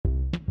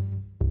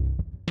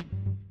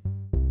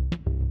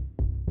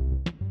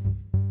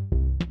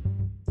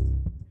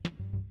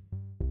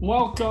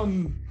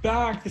Welcome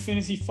back. The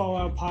Fantasy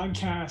Fallout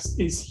podcast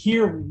is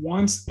here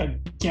once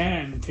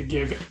again to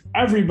give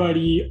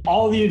everybody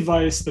all the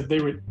advice that they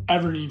would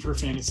ever need for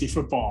fantasy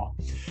football.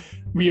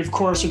 We, of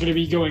course, are going to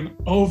be going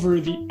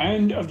over the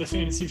end of the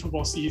fantasy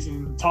football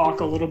season, talk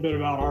a little bit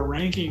about our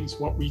rankings,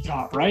 what we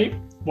got right,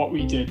 what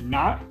we did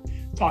not,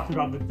 talk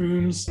about the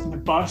booms and the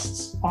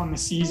busts on the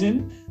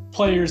season,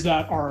 players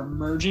that are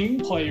emerging,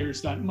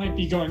 players that might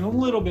be going a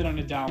little bit on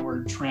a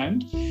downward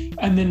trend.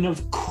 And then,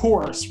 of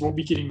course, we'll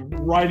be getting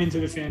right into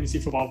the fantasy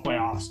football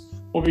playoffs.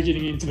 We'll be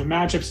getting into the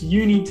matchups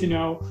you need to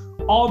know,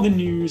 all the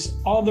news,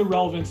 all the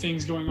relevant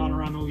things going on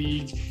around the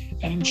league,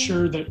 and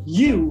ensure that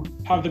you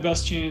have the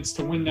best chance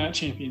to win that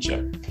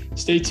championship.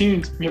 Stay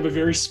tuned. We have a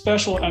very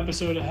special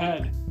episode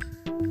ahead.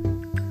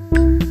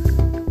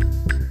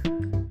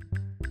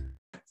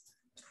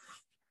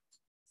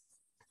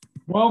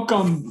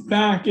 Welcome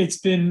back. It's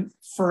been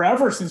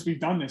forever since we've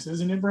done this,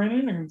 isn't it,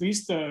 Brandon? At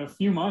least a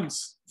few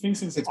months. I think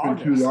since August.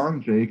 It's been too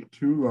long, Jake.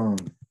 Too long.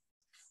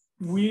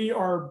 We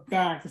are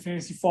back. The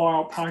Fantasy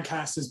Fallout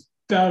podcast is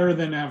better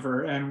than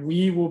ever, and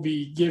we will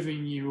be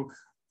giving you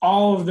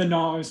all of the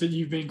knowledge that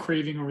you've been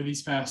craving over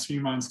these past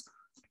few months.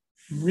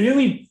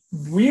 Really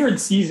weird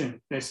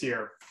season this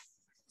year.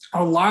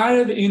 A lot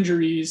of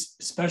injuries,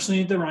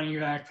 especially at the running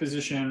back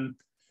position.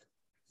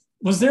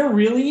 Was there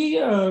really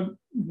a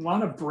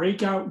lot of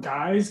breakout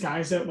guys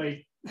that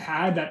like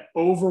had that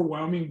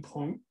overwhelming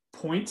point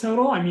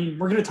total? I mean,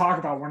 we're going to talk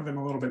about one of them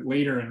a little bit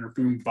later in our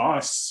boom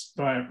busts,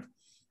 but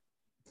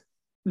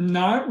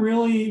not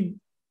really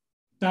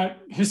that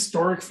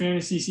historic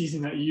fantasy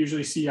season that you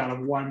usually see out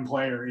of one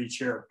player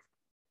each year.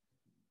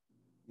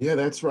 Yeah,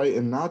 that's right.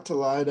 And not a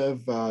lot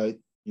of,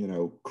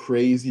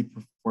 crazy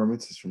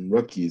performances from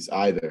rookies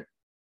either.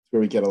 It's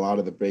where we get a lot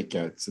of the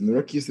breakouts. And the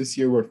rookies this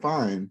year were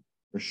fine,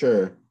 for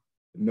sure.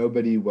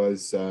 Nobody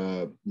was,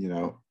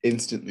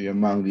 instantly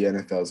among the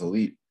NFL's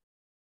elite.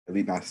 At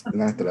least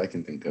not that I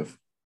can think of.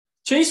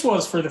 Chase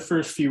was for the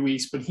first few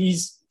weeks, but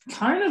he's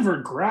kind of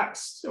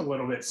regressed a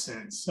little bit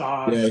since.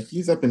 Yeah,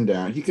 he's up and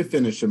down. He could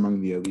finish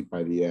among the elite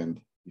by the end.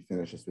 He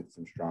finishes with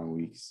some strong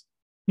weeks.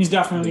 He's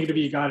definitely going to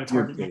be a guy to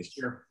target next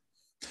year.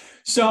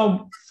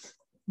 So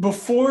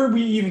before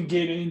we even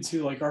get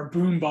into like our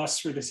boom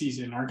busts for the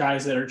season, our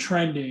guys that are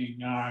trending,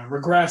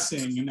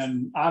 regressing, and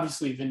then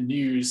obviously the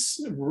news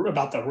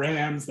about the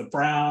Rams, the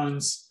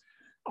Browns,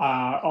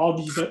 all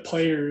these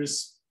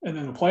players, and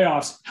then the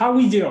playoffs, how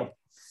we do?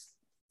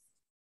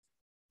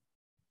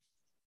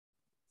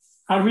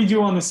 How do we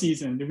do on the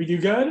season? Did we do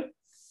good?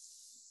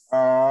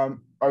 Are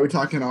we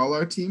talking all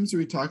our teams or are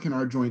we talking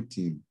our joint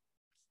team?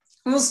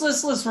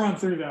 Let's run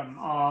through them.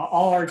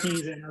 All our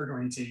teams and our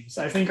joint teams.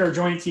 I think our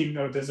joint team,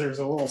 though, deserves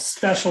a little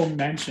special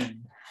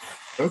mention.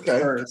 Okay.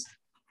 First.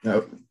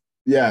 No.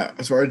 Yeah.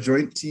 So our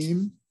joint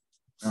team,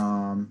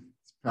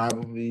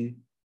 probably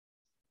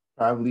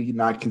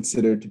not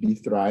considered to be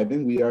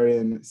thriving. We are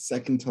in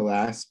second to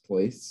last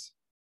place,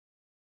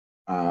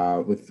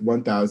 with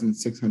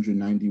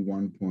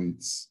 1,691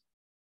 points,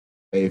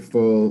 a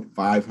full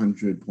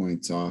 500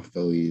 points off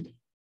the lead.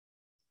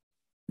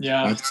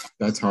 Yeah,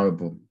 that's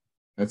horrible.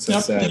 That's so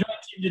sad. The joint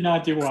team did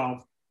not do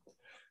well.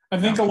 I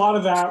think a lot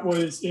of that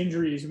was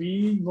injuries.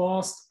 We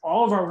lost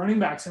all of our running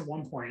backs at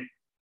one point.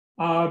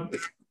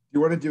 You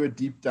want to do a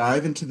deep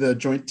dive into the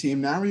joint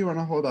team now, or you want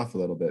to hold off a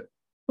little bit?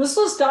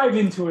 Let's dive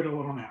into it a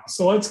little now.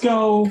 So let's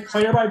go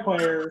player by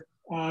player.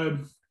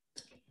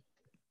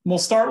 We'll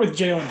start with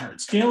Jalen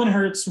Hurts. Jalen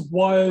Hurts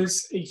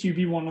was a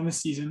QB1 on the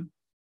season.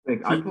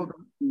 I pulled up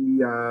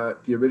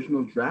the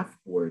original draft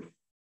board.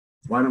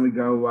 Why don't we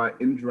go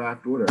in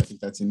draft order? I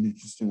think that's an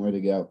interesting way to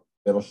go.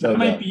 That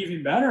might be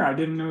even better. I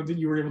didn't know that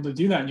you were able to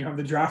do that. You have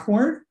the draft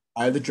board?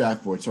 I have the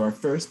draft board. So our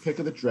first pick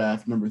of the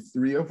draft, number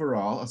 3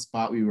 overall, a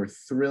spot we were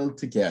thrilled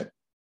to get,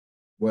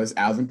 was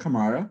Alvin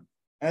Kamara.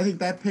 And I think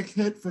that pick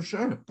hit for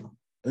sure.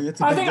 I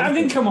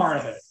think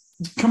Kamara hit.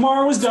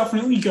 Kamara was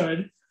definitely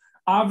good.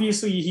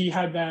 Obviously, he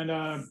had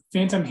that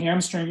phantom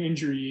hamstring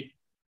injury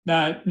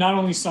that not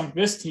only sunk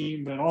this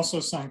team, but also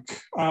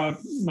sunk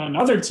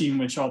another team,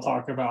 which I'll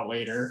talk about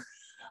later.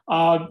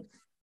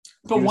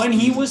 But when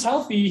he was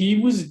healthy,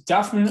 he was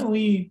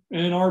definitely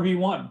an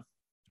RB1.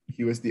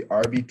 He was the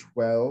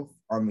RB12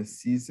 on the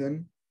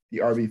season, the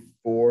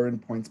RB4 in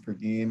points per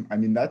game. I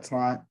mean, that's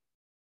not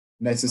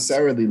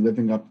necessarily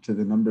living up to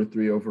the number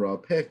 3 overall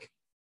pick,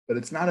 but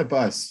it's not a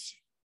bust.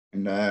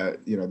 And, at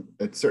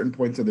certain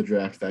points of the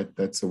draft,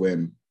 that's a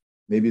win.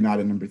 Maybe not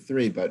a number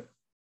 3, but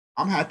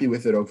I'm happy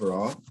with it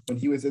overall. When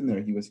he was in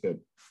there, he was good.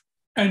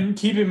 And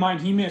keep in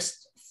mind, he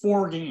missed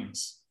 4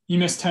 games. He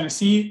missed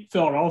Tennessee,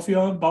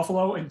 Philadelphia,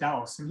 Buffalo, and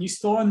Dallas. And he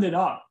still ended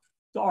up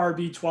the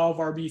RB12,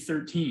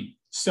 RB13.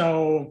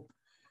 So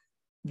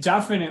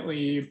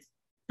definitely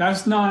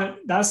that's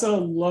a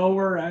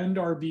lower end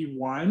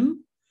RB1.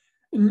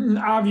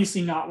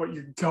 Obviously not what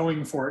you're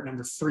going for at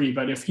number 3,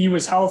 but if he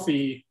was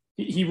healthy,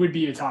 he would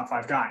be a top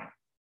 5 guy.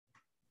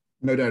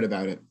 No doubt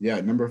about it.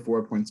 Yeah, number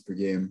 4 points per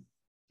game.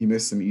 He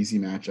missed some easy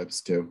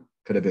matchups too.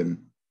 Could have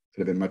been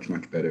much,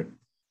 much better.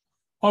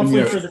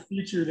 Hopefully for the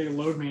future, they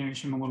load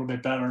manage him a little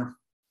bit better.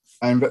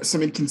 And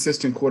some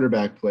inconsistent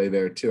quarterback play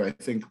there too. I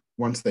think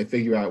once they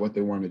figure out what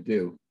they want to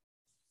do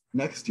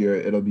next year,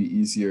 it'll be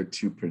easier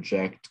to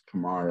project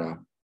Kamara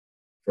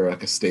for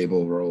like a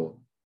stable role.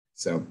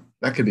 So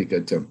that could be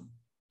good too.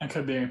 That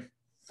could be.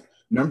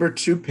 Number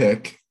 2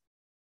 pick.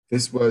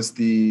 This was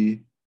the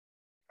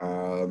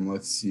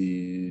let's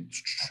see,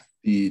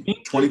 the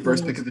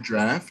 21st pick of the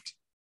draft.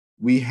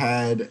 We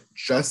had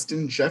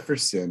Justin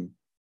Jefferson,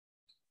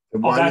 the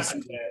wide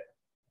receiver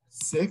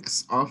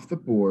 6 off the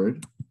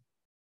board.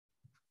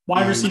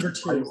 Wide receiver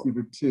 2. Wide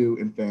receiver 2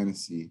 in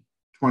fantasy,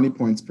 20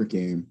 points per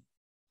game.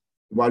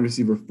 Wide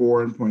receiver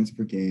 4 in points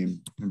per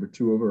game, number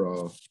 2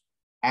 overall.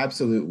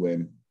 Absolute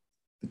win.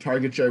 The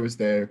target share was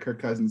there. Kirk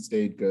Cousins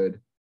stayed good.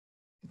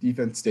 The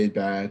defense stayed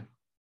bad.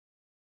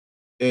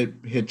 It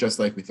hit just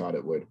like we thought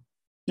it would.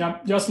 Yeah,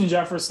 Justin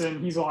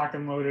Jefferson, he's locked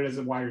and loaded as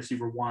a wide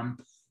receiver 1.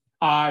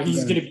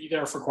 He's going to be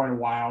there for quite a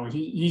while.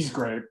 He's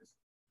great.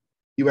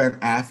 He went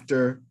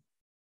after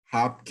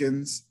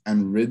Hopkins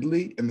and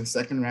Ridley in the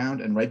second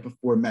round and right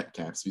before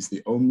Metcalf. So he's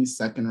the only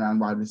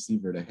second-round wide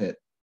receiver to hit.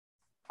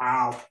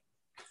 Wow.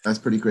 That's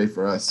pretty great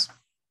for us.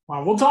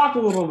 We'll talk a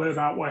little bit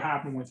about what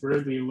happened with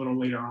Ridley a little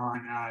later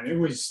on. It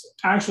was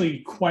actually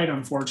quite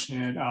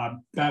unfortunate.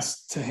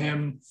 Best to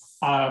him.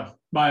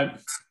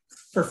 But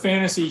for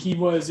fantasy, he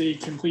was a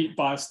complete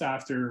bust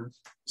after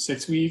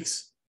 6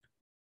 weeks.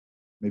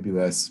 Maybe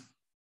less.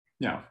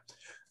 Yeah.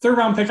 3rd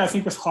round pick, I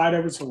think, was Clyde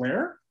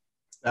Edwards-Helaire.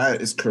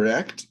 That is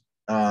correct.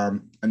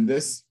 And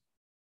this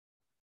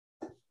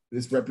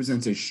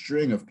represents a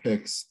string of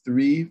picks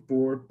 3,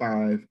 4,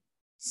 5,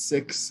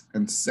 6,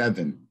 and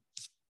 7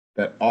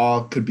 that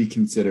all could be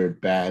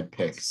considered bad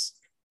picks.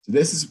 So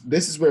this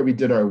is where we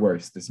did our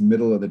worst, this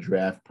middle of the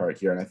draft part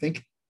here. And I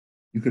think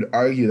you could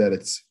argue that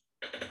it's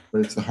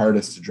the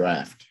hardest to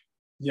draft.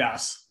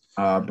 Yes.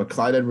 But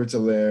Clyde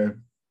Edwards-Helaire,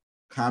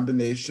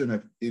 combination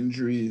of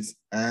injuries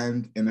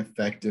and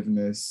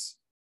ineffectiveness,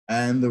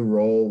 and the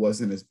role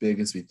wasn't as big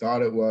as we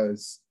thought it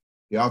was.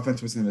 The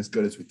offense wasn't as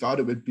good as we thought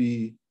it would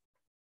be.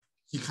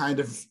 He kind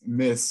of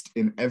missed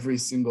in every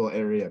single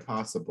area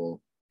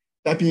possible.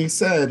 That being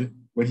said,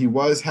 when he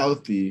was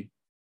healthy,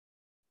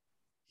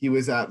 he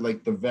was at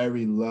like the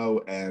very low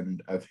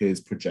end of his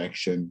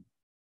projection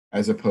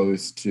as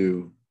opposed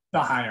to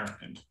the higher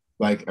end.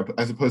 Like,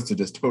 as opposed to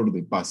just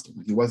totally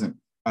busting. He wasn't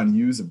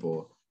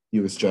unusable. He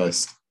was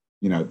just,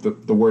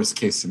 the worst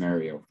case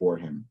scenario for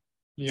him.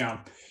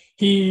 Yeah.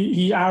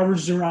 He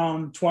averaged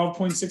around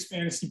 12.6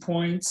 fantasy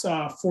points,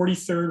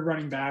 43rd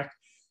running back.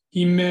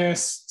 He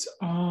missed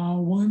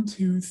 1,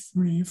 2,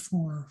 3,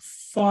 4,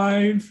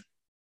 5.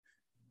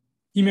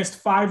 He missed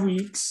 5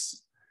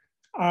 weeks.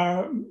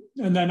 And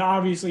then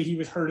obviously he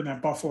was hurt in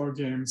that Buffalo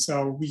game.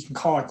 So we can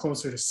call it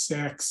closer to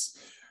 6.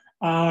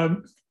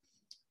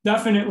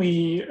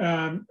 Definitely,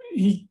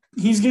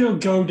 he's going to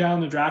go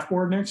down the draft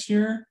board next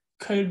year.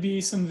 Could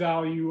be some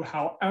value.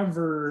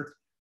 However,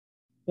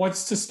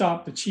 what's to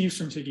stop the Chiefs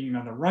from taking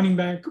another running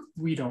back?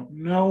 We don't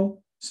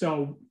know.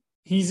 So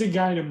he's a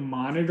guy to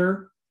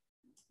monitor.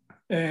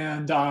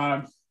 And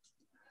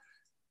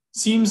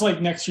seems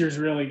like next year's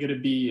really going to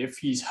be, if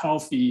he's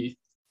healthy,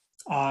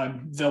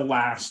 the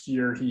last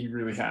year he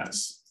really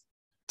has.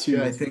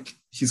 Yeah, I think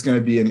he's going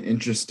to be an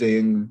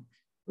interesting,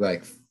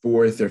 like,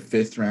 4th or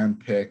 5th round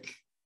pick.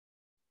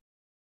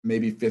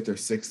 Maybe 5th or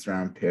 6th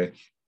round pick.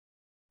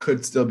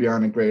 Could still be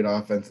on a great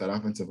offense. That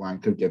offensive line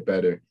could get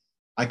better.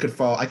 I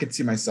could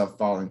see myself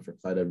falling for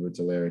Clyde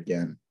Edwards-Helaire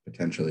again,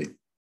 potentially.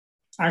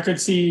 I could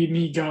see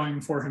me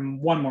going for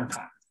him one more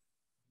time.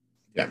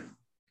 Yeah.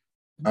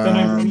 Then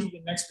I believe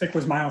the next pick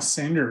was Miles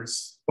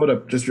Sanders. Hold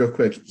up, just real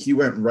quick. He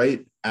went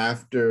right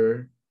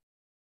after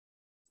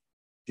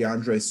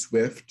DeAndre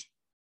Swift.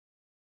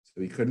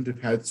 So he couldn't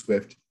have had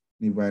Swift.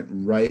 He went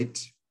right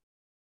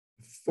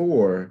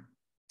before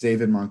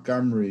David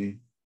Montgomery,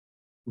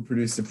 who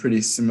produced a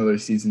pretty similar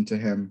season to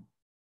him,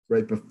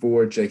 right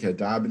before J.K.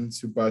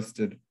 Dobbins, who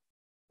busted,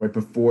 right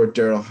before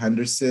Darrell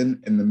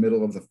Henderson in the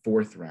middle of the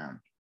 4th round.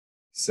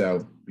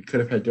 So we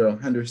could have had Darrell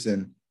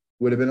Henderson,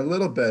 would have been a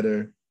little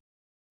better,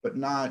 but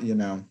not,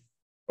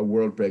 a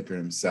world breaker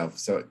himself.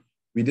 So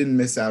we didn't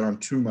miss out on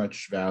too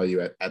much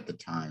value at the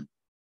time,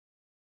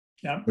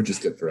 which is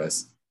good for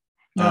us.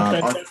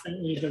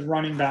 Definitely the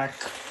running back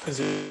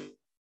position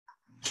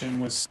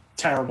was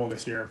terrible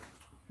this year.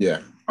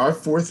 Yeah. Our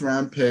 4th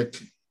round pick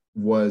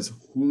was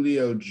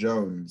Julio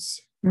Jones.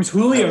 It was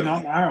Julio,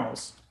 not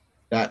Miles.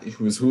 It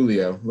was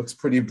Julio. Looks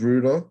pretty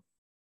brutal.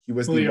 He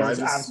was Julio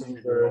the wide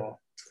receiver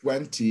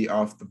 20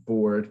 off the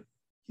board.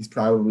 He's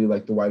probably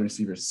like the wide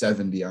receiver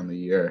 70 on the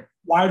year.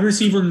 Wide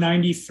receiver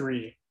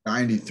 93.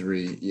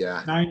 93,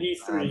 yeah.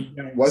 93.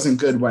 Wasn't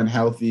good when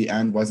healthy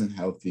and wasn't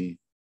healthy.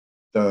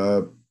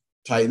 The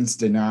Titans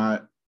did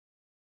not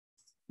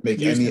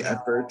make any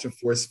effort to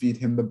force feed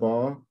him the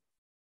ball.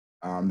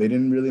 They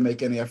didn't really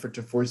make any effort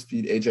to force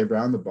feed A.J.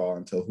 Brown the ball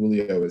until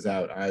Julio was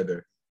out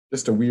either.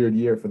 Just a weird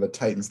year for the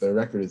Titans. Their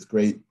record is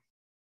great.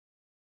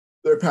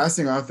 Their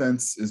passing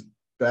offense is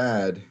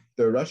bad.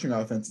 Their rushing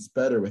offense is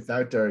better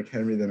without Derrick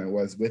Henry than it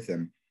was with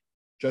him.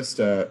 Just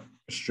a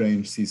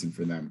strange season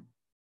for them.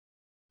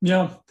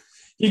 Yeah.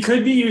 He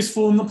could be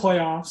useful in the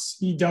playoffs.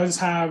 He does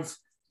have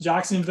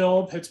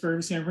Jacksonville,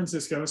 Pittsburgh, San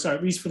Francisco. So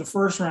at least for the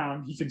first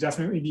round, he could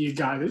definitely be a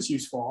guy that's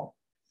useful.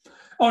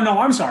 Oh no,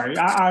 I'm sorry.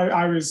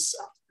 I was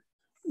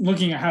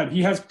looking ahead.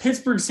 He has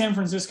Pittsburgh, San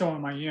Francisco,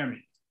 and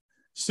Miami.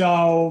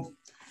 So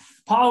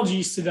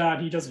apologies to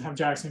that. He doesn't have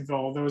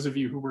Jacksonville. Those of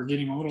you who were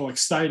getting a little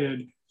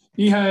excited,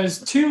 he has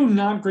two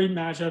not great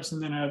matchups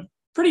and then a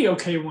pretty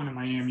okay one in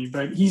Miami.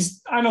 But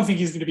I don't think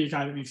he's going to be a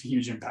guy that makes a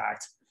huge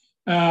impact.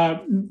 Uh,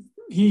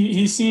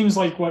 he seems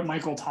like what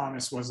Michael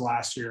Thomas was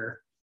last year,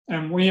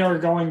 and we are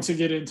going to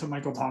get into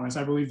Michael Thomas.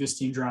 I believe this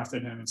team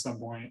drafted him at some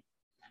point.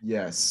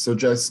 Yes. So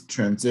just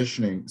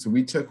transitioning. So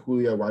we took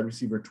Julio wide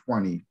receiver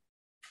 20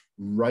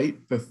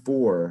 right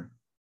before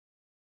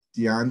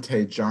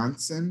Deontay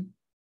Johnson,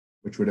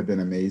 which would have been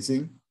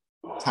amazing.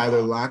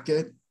 Tyler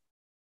Lockett,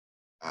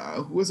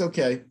 who was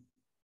okay,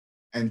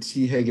 and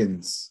T.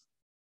 Higgins,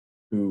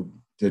 who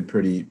did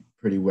pretty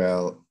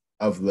well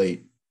of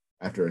late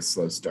after a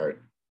slow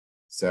start.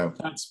 So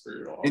that's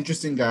brutal.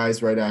 Interesting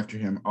guys right after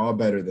him, all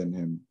better than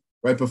him.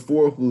 Right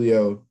before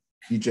Julio,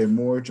 DJ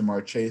Moore,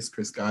 Jamar Chase,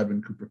 Chris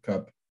Godwin, Cooper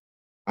Kupp,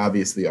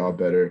 obviously all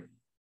better.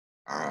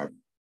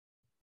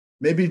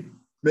 Maybe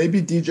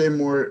DJ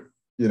Moore,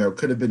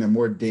 could have been a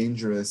more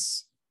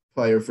dangerous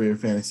player for your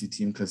fantasy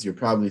team because you're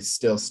probably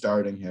still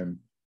starting him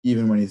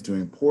even when he's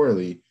doing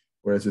poorly.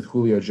 Whereas with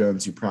Julio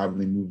Jones, you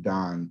probably moved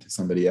on to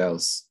somebody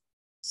else.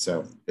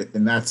 So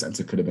in that sense,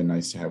 it could have been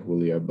nice to have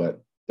Julio,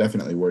 but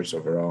definitely worse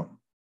overall.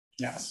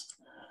 Yes.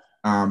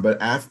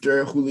 But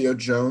after Julio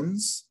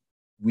Jones,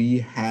 we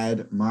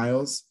had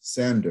Miles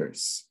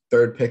Sanders,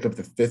 third pick of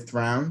the 5th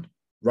round,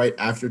 right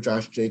after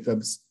Josh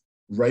Jacobs,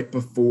 right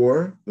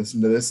before,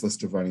 listen to this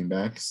list of running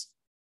backs,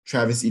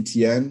 Travis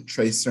Etienne,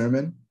 Trey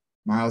Sermon,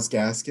 Myles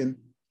Gaskin,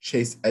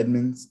 Chase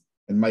Edmonds,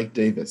 and Mike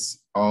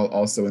Davis, all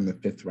also in the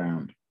 5th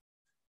round.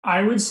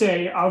 I would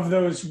say of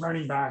those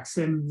running backs,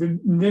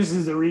 and this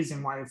is the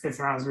reason why the 5th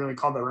round is really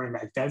called the running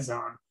back dead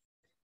zone.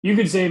 You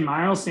could say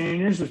Miles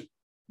Sanders was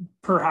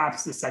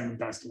perhaps the second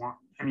best one.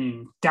 I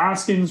mean,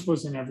 Gaskins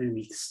was an every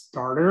week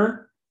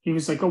starter. He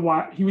was like a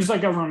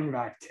running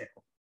back too.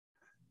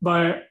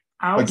 But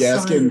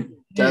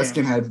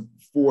Gaskin had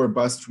 4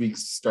 bust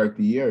weeks to start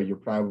the year. You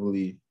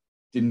probably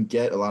didn't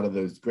get a lot of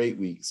those great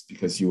weeks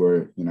because you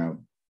were,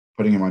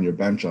 putting him on your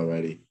bench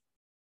already.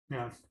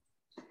 Yeah.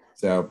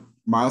 So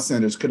Miles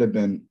Sanders could have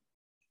been,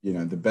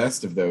 the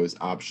best of those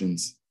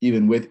options,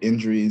 even with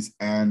injuries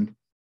and,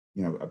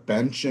 a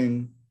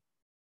benching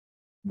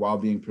while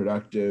being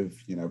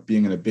productive,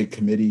 being in a big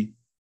committee.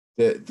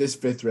 This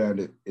 5th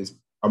round is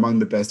among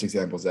the best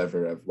examples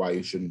ever of why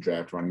you shouldn't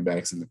draft running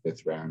backs in the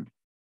 5th round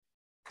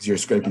because you're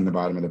scraping the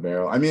bottom of the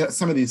barrel. I mean,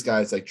 some of these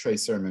guys like Trey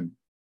Sermon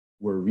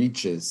were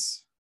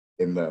reaches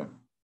in the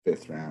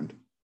 5th round,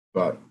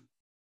 but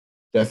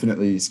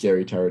definitely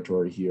scary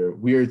territory here.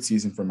 Weird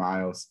season for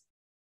Miles.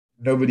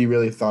 Nobody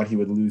really thought he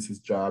would lose his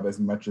job as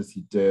much as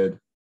he did.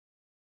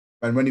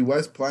 And when he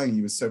was playing,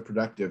 he was so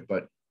productive,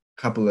 but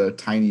a couple of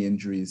tiny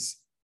injuries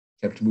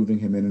kept moving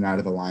him in and out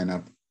of the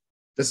lineup.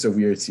 Just a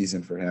weird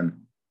season for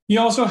him. He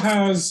also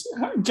has,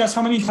 guess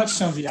how many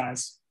touchdowns he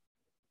has?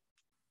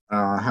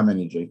 How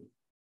many, Jake?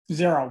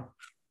 0.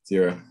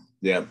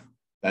 Yeah,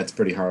 that's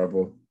pretty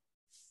horrible.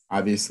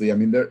 Obviously, I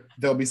mean,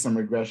 there'll be some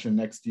regression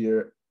next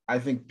year. I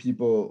think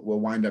people will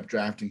wind up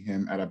drafting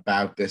him at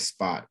about this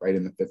spot, right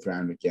in the 5th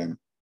round again,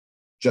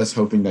 just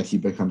hoping that he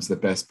becomes the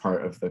best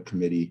part of the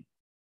committee,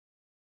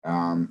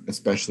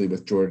 especially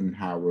with Jordan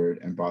Howard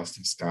and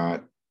Boston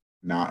Scott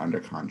not under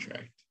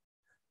contract.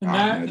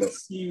 And that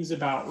seems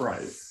about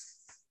right.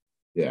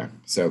 Yeah.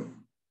 So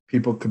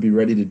people could be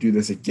ready to do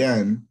this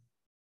again.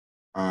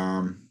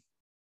 And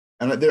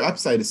their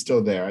upside is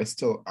still there. I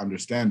still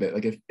understand it.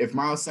 Like if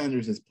Miles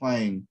Sanders is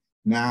playing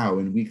now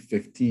in week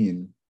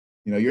 15,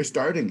 you're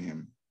starting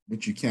him,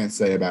 which you can't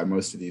say about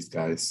most of these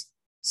guys.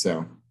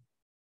 So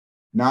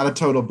not a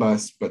total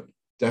bust, but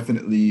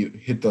definitely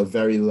hit the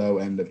very low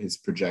end of his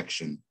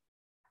projection.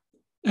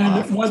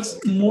 And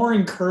what's more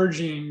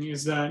encouraging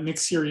is that Nick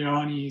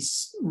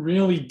Sirianni's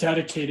really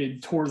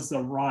dedicated towards the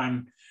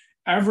run.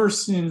 Ever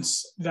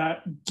since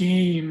that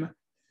game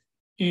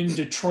in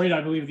Detroit,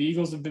 I believe the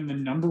Eagles have been the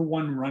number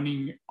 1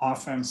 running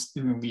offense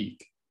in the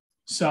league.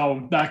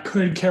 So that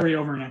could carry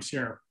over next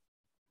year.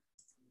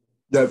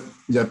 Yep.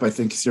 I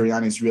think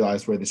Sirianni's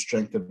realized where the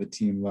strength of the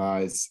team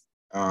lies.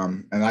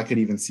 And I could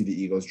even see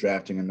the Eagles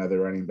drafting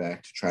another running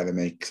back to try to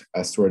make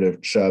a sort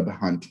of Chubb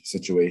Hunt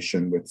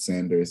situation with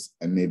Sanders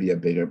and maybe a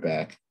bigger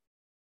back.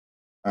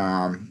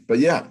 But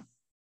yeah,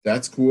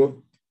 that's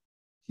cool.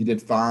 He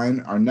did fine.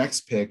 Our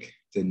next pick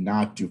did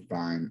not do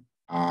fine.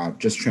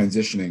 Just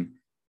transitioning.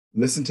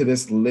 Listen to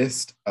this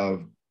list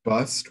of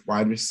bust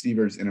wide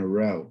receivers in a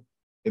row.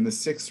 In the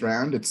 6th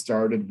round, it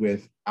started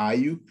with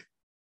Ayuk,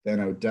 then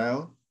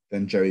Odell,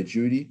 then Jerry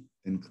Jeudy,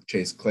 then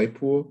Chase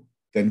Claypool,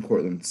 then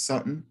Cortland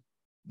Sutton,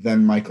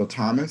 then Michael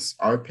Thomas,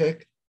 our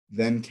pick,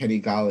 then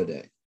Kenny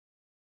Golladay.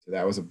 So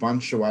that was a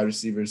bunch of wide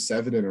receivers,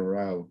 7 in a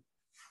row,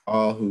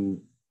 all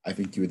who I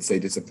think you would say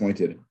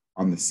disappointed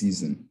on the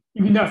season.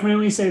 You can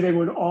definitely say they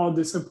would all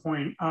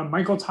disappoint.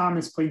 Michael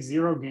Thomas played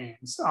 0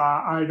 games.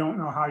 I don't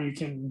know how you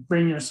can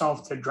bring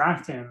yourself to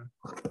draft him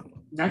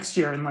next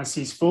year unless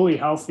he's fully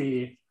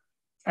healthy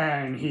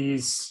and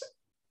he's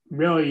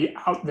really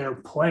out there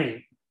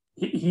playing.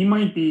 He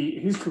might be,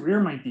 his career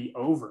might be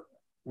over.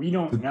 We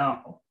don't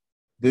know.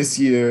 This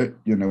year,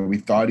 we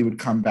thought he would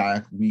come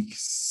back week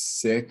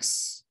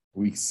 6,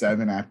 week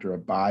 7 after a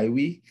bye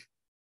week,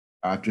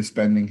 after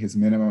spending his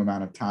minimum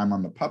amount of time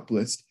on the PUP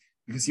list,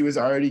 because he was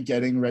already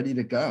getting ready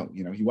to go.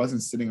 He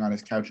wasn't sitting on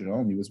his couch at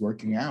home. He was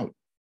working out.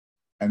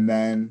 And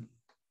then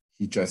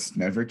he just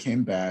never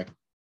came back,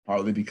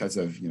 partly because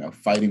of,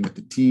 fighting with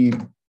the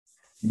team.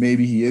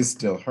 Maybe he is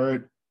still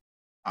hurt.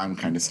 I'm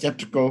kind of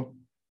skeptical.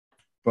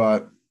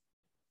 But,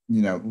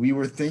 we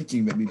were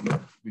thinking that we'd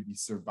be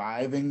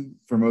surviving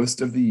for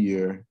most of the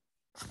year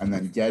and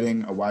then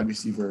getting a wide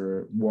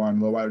receiver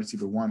 1, low wide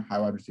receiver 1, high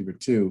wide receiver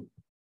 2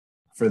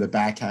 for the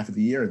back half of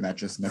the year. And that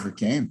just never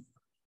came.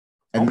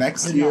 And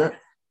next year,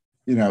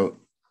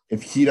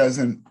 if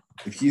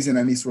he's in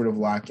any sort of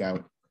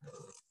lockout,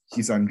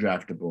 he's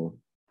undraftable.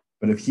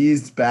 But if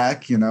he's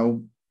back,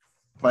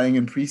 playing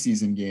in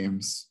preseason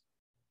games,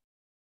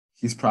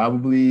 he's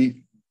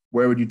probably,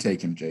 where would you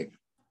take him, Jake?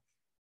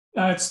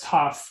 That's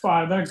tough.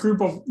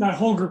 That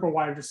whole group of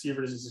wide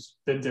receivers has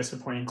been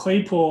disappointing.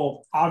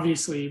 Claypool,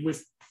 obviously,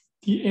 with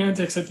the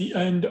antics at the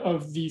end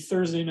of the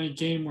Thursday night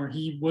game where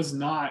he was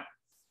not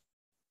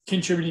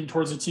contributing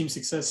towards the team's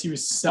success, he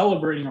was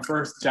celebrating a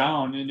first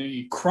down in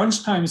a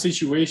crunch time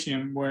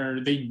situation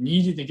where they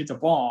needed to get the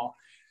ball.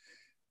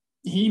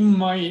 He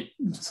might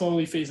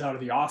slowly phase out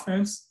of the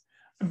offense.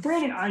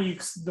 Brandon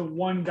Ayuk's the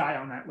one guy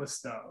on that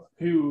list, though,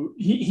 who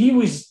he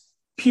was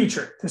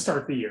putrid to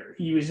start the year.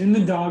 He was in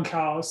the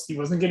doghouse. He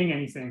wasn't getting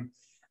anything.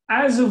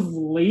 As of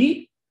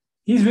late,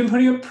 he's been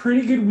putting up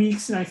pretty good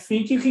weeks, and I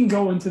think you can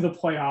go into the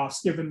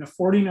playoffs, given the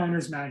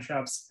 49ers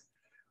matchups,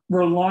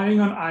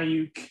 relying on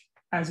Ayuk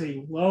as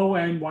a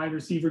low-end wide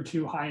receiver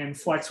 2, high-end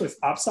flex with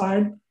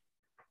upside.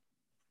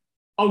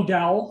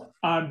 Odell,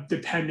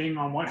 depending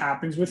on what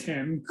happens with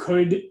him,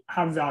 could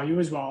have value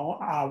as well.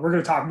 We're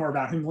going to talk more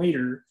about him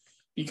later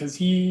because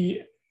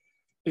he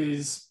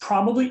is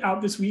probably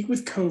out this week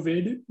with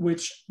COVID,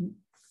 which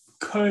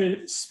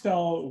could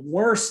spell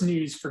worse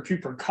news for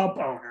Cooper Kupp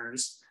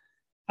owners,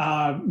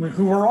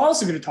 who we're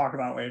also going to talk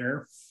about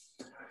later.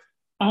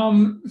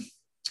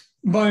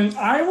 But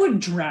I would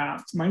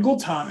draft Michael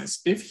Thomas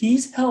if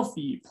he's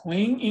healthy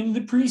playing in the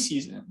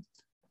preseason,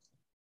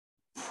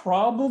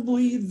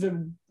 probably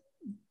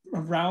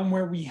around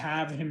where we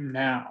have him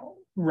now,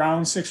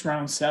 round 6,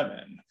 round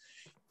 7.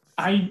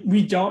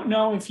 We don't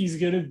know if he's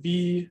going to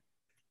be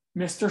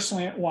Mr.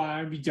 Slant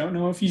Wide. We don't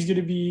know if he's going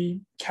to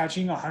be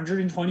catching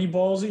 120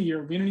 balls a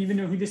year. We don't even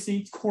know who the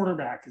Saints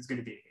quarterback is going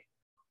to be.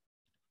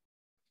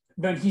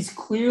 But he's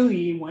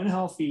clearly, when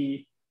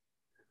healthy,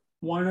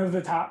 one of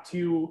the top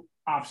 2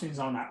 options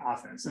on that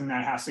offense, and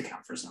that has to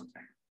count for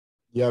something.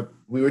 Yep.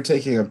 We were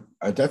taking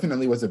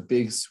definitely was a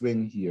big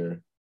swing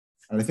here.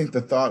 And I think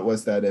the thought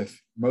was that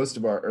if most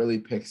of our early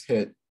picks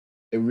hit,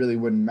 it really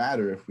wouldn't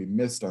matter if we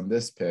missed on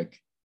this pick.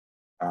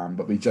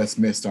 But we just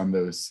missed on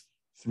those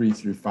 3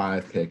 through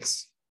 5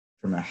 picks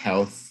from a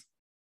health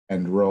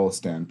and role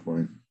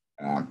standpoint,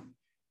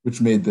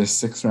 which made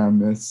this 6th-round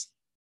miss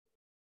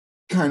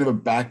kind of a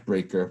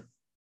backbreaker.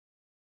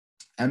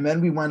 And then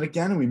we went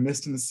again and we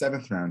missed in the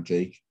 7th round,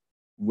 Jake,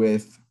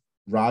 with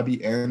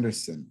Robbie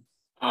Anderson.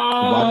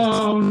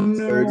 Oh,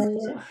 no.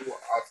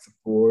 Off the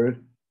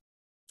board.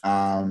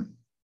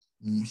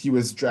 He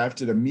was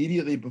drafted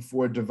immediately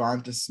before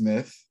Devonta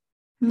Smith.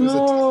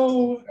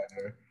 No.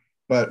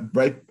 But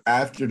right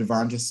after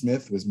Devonta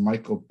Smith was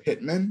Michael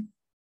Pittman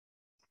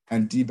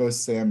and Deebo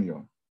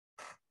Samuel.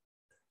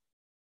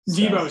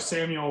 Deebo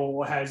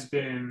Samuel has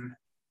been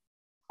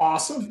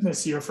awesome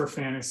this year for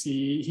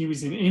fantasy. He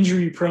was an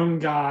injury-prone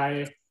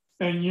guy.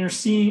 And you'll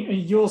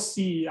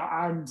see,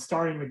 I'm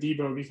starting with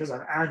Deebo because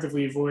I'm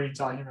actively avoiding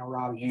talking about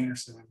Robbie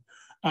Anderson.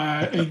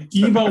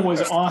 Deebo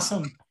was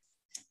awesome.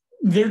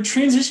 They're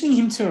transitioning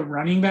him to a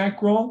running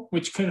back role,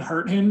 which could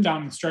hurt him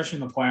down the stretch in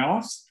the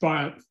playoffs.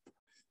 But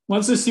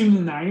let's assume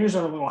the Niners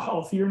are a little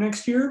healthier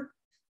next year.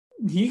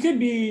 He could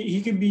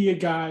be a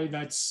guy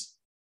that's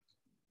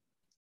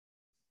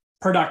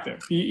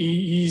productive.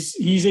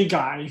 He's a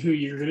guy who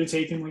you're going to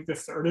take in like the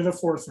 3rd or the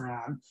 4th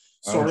round,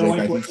 sort of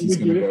like what you would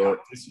do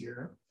this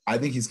year. I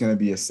think he's going to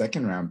be a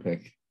 2nd-round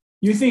pick.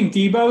 You think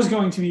Deebo is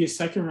going to be a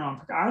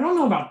 2nd-round pick? I don't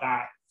know about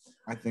that.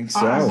 I think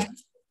so.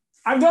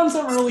 I've done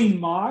some early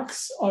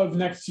mocks of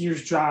next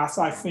year's draft.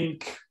 I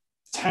think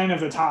 10 of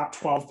the top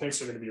 12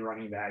 picks are going to be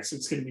running backs.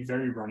 It's going to be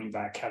very running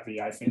back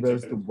heavy, I think.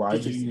 There's the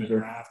wide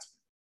receiver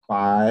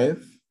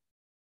 5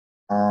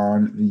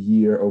 on the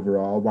year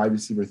overall, wide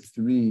receiver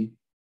 3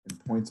 in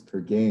points per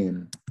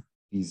game.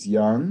 He's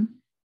young.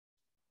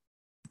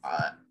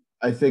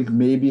 I think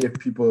maybe if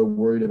people are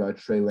worried about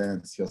Trey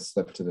Lance, he'll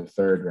slip to the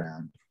 3rd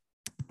round.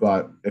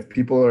 But if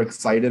people are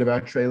excited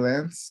about Trey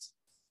Lance,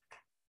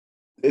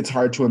 it's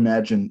hard to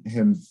imagine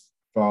him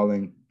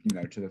falling,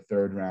 to the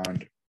 3rd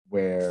round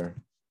where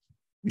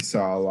We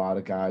saw a lot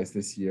of guys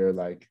this year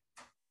like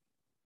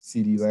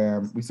CeeDee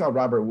Lamb. We saw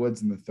Robert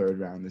Woods in the third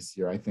round this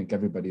year. I think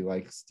everybody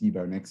likes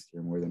Debo next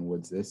year more than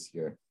Woods this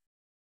year.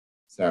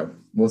 So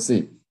we'll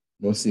see.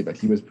 We'll see. But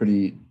he was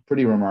pretty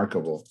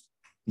remarkable.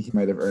 He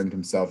might have earned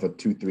himself a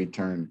 2-3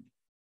 turn.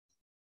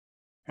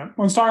 Yeah.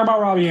 Let's talk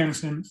about Robbie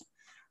Anderson.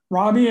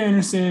 Robbie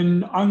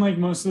Anderson, unlike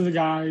most of the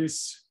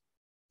guys,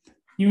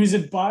 he was a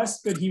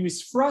bust, but he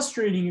was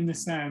frustrating in the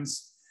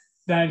sense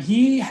that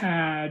he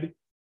had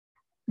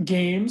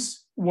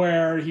games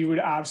where he would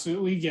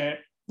absolutely get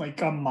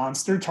like a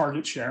monster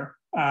target share.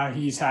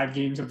 He's had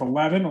games of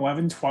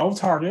 11, 12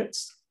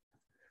 targets.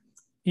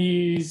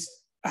 He's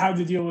had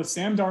to deal with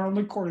Sam Darnold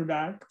at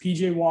quarterback,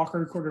 PJ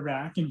Walker at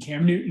quarterback, and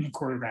Cam Newton at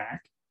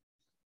quarterback.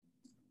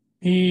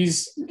 He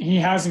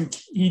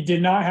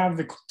did not have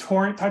the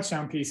torrent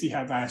touchdown pace he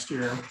had last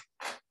year.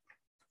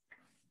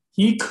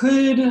 He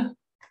could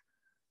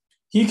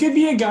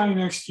be a guy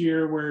next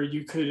year where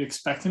you could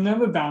expect him to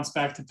have a bounce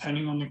back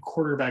depending on the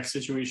quarterback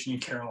situation in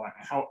Carolina.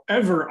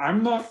 However,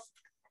 I'm not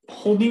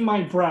holding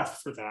my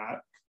breath for that.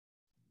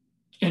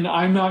 And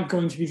I'm not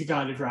going to be the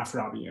guy to draft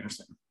Robbie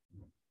Anderson.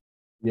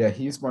 Yeah,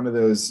 he's one of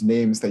those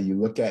names that you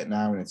look at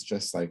now and it's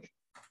just like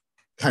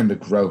kind of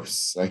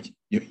gross. Like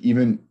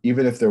even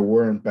if there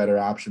weren't better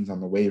options on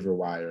the waiver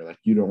wire, like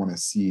you don't want to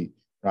see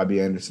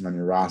Robbie Anderson on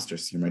your roster,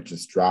 so you might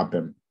just drop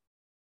him.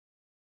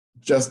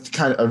 Just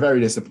kind of a very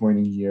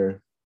disappointing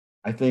year.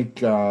 I think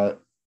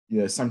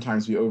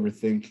sometimes we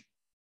overthink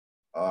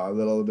a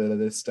little bit of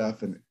this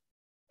stuff, and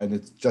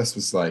it just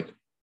was like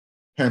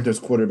Panthers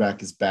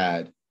quarterback is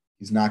bad.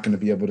 He's not going to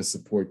be able to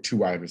support 2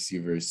 wide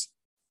receivers.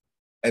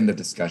 End of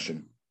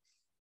discussion.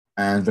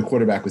 And the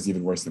quarterback was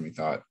even worse than we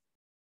thought.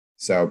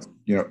 So,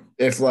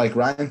 if like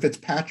Ryan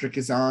Fitzpatrick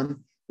is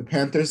on the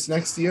Panthers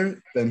next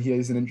year, then he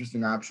is an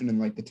interesting option in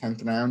like the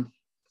 10th round.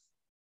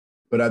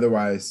 But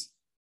otherwise,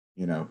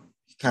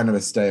 kind of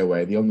a stay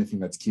away. The only thing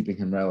that's keeping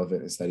him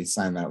relevant is that he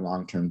signed that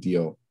long-term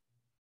deal.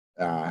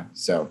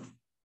 So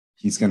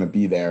he's going to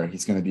be there.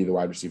 He's going to be the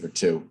wide receiver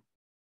too,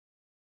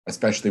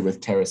 especially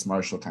with Terrace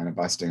Marshall kind of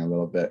busting a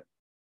little bit.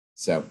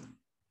 So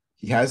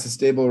he has a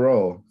stable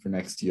role for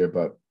next year,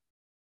 but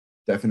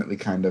definitely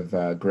kind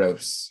of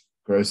gross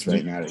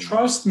right now.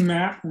 Trust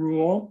Matt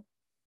Rule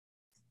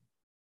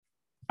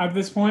at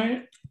this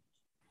point?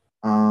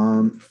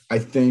 I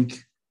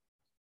think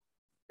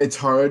it's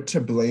hard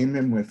to blame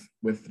him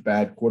with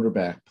bad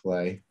quarterback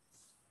play.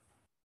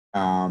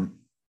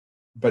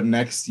 But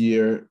next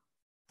year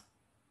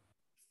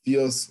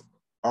feels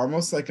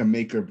almost like a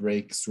make or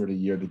break sort of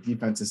year. The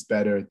defense is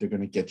better. They're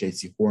going to get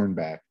JC Horn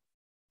back.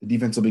 The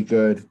defense will be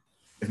good.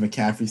 If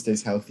McCaffrey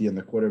stays healthy and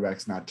the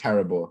quarterback's not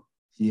terrible,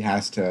 he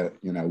has to,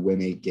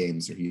 win 8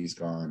 games or he's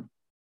gone.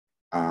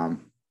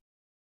 And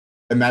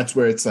that's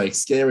where it's like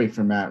scary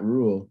for Matt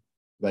Rule.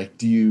 Like,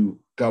 do you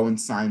go and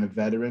sign a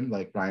veteran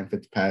like Ryan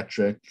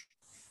Fitzpatrick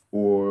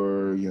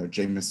or,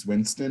 Jameis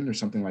Winston or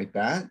something like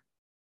that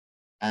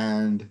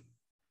and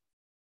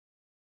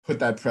put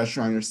that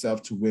pressure on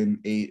yourself to win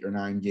 8 or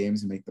 9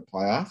 games and make the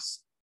playoffs?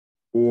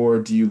 Or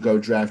do you go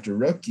draft a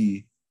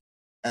rookie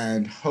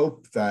and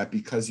hope that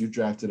because you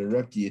drafted a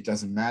rookie, it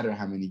doesn't matter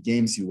how many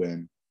games you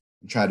win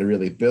and try to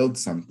really build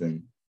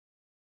something?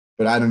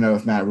 But I don't know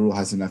if Matt Rule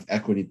has enough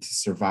equity to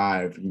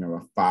survive,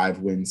 a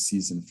 5-win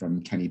season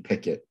from Kenny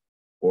Pickett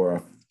or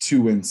a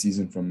 2-win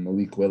season from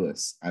Malik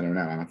Willis. I don't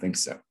know. I don't think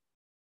so.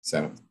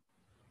 So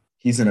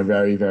he's in a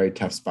very, very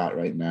tough spot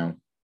right now.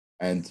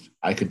 And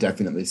I could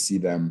definitely see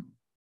them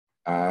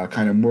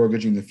kind of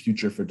mortgaging the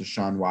future for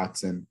Deshaun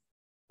Watson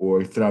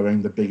or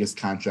throwing the biggest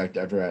contract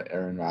ever at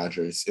Aaron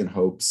Rodgers in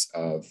hopes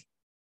of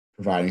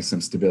providing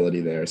some stability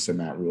there so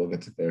Matt Rule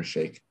gets a fair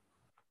shake.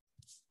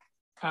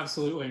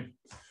 Absolutely.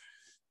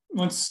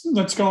 Let's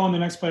go on the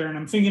next player. And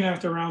I'm thinking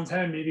after round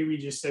 10, maybe we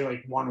just say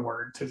like one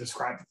word to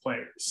describe the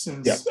players,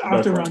 since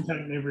after round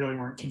 10, they really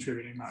weren't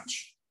contributing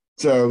much.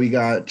 So we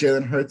got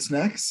Jalen Hurts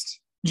next.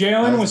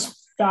 Jalen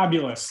was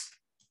fabulous.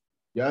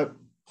 Yep.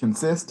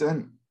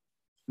 Consistent.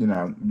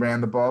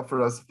 Ran the ball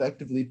for us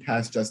effectively,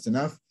 passed just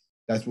enough.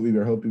 That's what we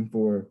were hoping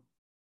for.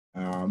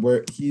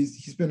 Where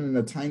he's been in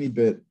a tiny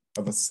bit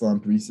of a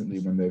slump recently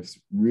when they've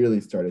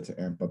really started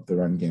to amp up the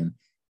run game.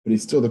 But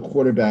he's still the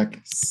quarterback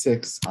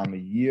 6 on the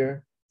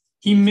year.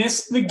 He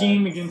missed the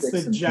game against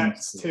the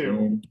Jets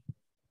too.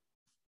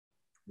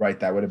 Right,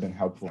 that would have been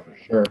helpful for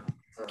sure.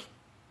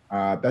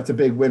 That's a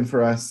big win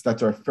for us.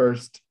 That's our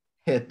first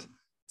hit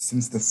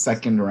since the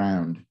second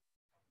round.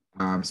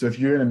 So if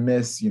you're going to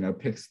miss,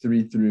 picks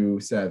 3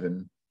 through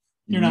 7,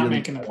 you're not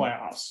making the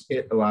playoffs.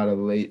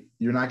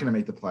 You're not going to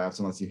make the playoffs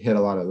unless you hit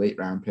a lot of late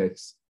round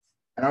picks.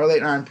 And our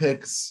late round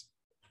picks,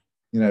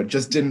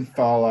 just didn't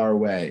fall our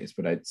way, is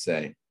what I'd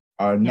say.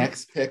 Our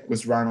next pick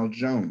was Ronald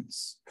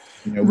Jones.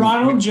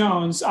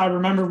 Jones, I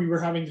remember we were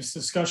having this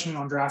discussion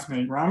on draft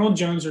night. Ronald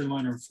Jones or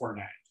Leonard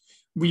Fournette.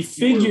 We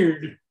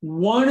figured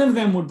one of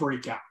them would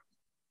break out.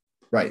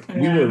 Right.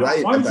 And we were right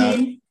about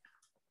team,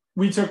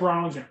 we took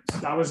Ronald Jones.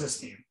 That was his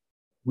team.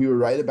 We were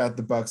right about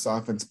the Bucs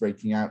offense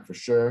breaking out for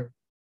sure.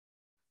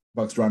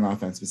 Bucks run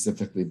offense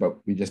specifically, but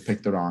we just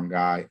picked the wrong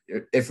guy.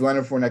 If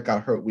Leonard Fournette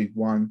got hurt week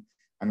 1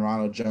 and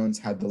Ronald Jones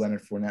had the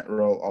Leonard Fournette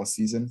role all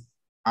season,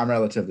 I'm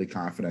relatively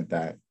confident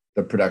that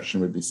the production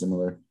would be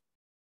similar.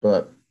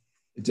 But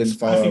it didn't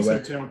fall I our think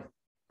way. so too.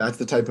 That's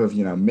the type of,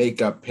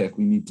 makeup pick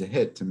we need to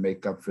hit to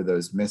make up for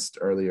those missed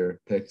earlier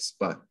picks,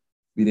 but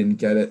we didn't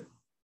get it.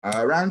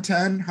 Round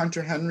 10,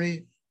 Hunter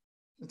Henry,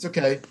 it's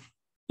okay.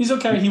 He's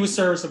okay. He was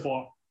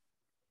serviceable.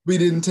 We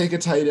didn't take a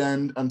tight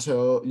end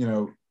until,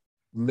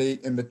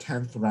 late in the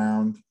 10th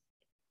round.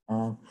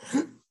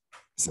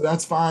 So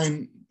that's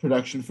fine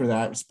production for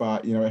that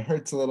spot. It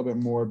hurts a little bit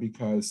more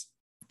because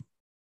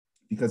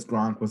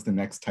Gronk was the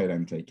next tight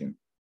end taken.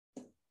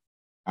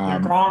 We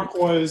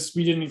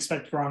didn't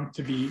expect Gronk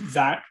to be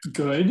that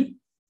good.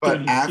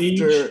 But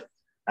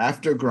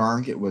after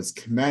Gronk, it was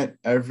Kmet,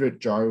 Everett,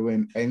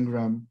 Jarwin,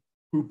 Ingram,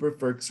 Hooper,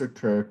 Firkser,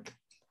 Kirk,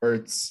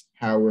 Ertz,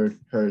 Howard,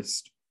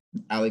 Hurst,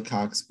 Ali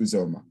Cox,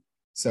 Uzoma.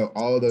 So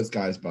all of those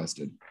guys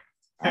busted.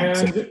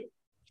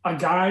 A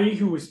guy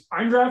who was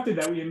undrafted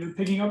that we ended up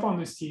picking up on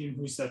this team,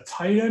 who's a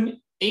tight end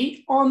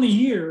 8 on the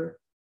year,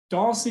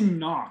 Dawson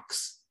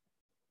Knox.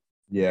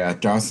 Yeah,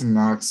 Dawson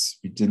Knox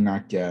we did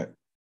not get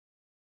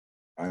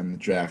on the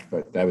draft,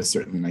 but that was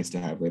certainly nice to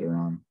have later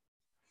on.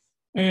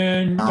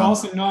 And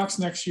Dawson Knox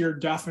next year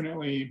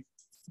definitely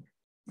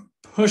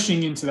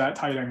pushing into that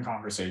tight end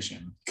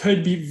conversation.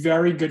 Could be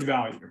very good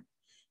value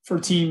for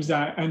teams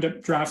that end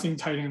up drafting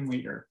tight end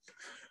later.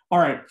 All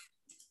right.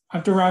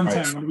 After round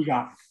 10, what do we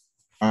got?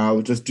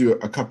 We'll just do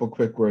a couple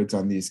quick words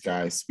on these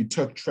guys. We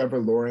took Trevor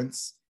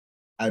Lawrence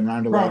at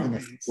round 11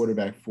 as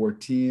quarterback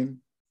 14.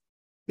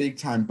 Big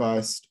time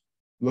bust.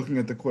 Looking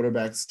at the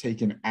quarterbacks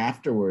taken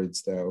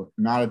afterwards, though,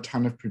 not a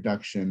ton of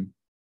production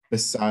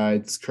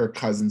besides Kirk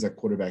Cousins at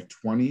quarterback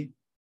 20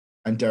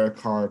 and Derek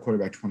Carr at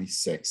quarterback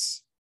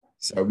 26.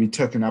 So we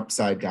took an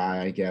upside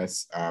guy, I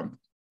guess.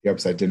 The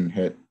upside didn't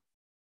hit.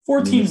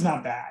 14's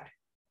not bad.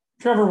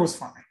 Trevor was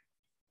fine.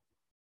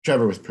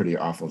 Trevor was pretty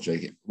awful,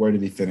 Jake. Where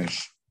did he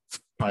finish?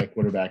 Probably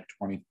quarterback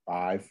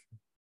 25.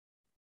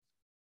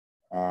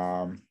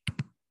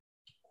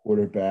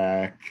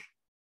 Quarterback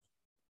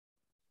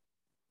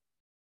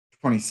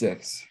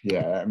 26.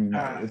 Yeah, I mean,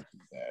 it's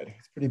pretty bad.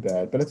 It's pretty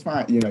bad, but it's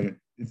fine.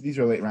 These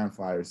are late round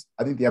flyers.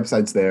 I think the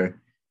upside's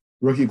there.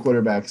 Rookie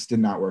quarterbacks did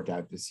not work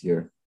out this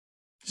year.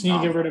 Just need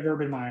to get rid of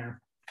Urban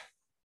Meyer.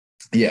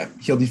 Yeah,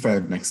 he'll be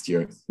fine next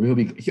year.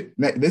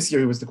 This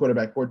year he was the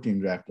quarterback 14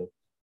 drafted.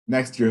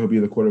 Next year he'll be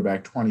the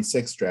quarterback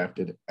 26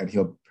 drafted, and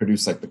he'll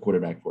produce like the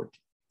quarterback 14.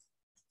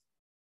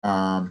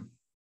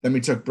 Then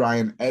we took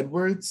Brian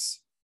Edwards.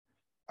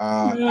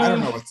 I don't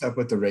know what's up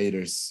with the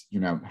Raiders.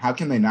 How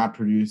can they not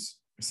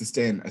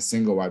sustain a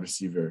single wide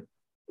receiver?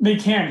 They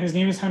can. His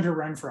name is Hunter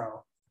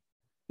Renfrow.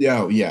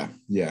 Yeah.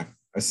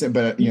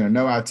 But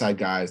no outside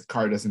guys.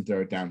 Carr doesn't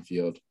throw it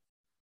downfield.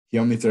 He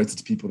only throws it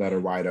to people that are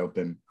wide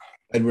open.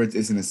 Edwards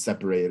isn't a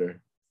separator.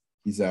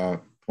 He's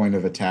a point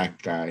of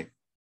attack guy.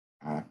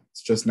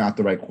 It's just not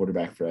the right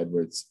quarterback for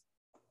Edwards.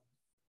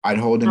 I'd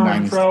hold him.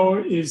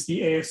 Renfrow is the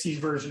AFC's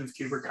version of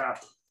Cooper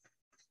Kupp.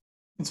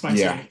 It's my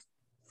take.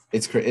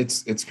 It's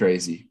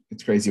crazy.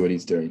 It's crazy what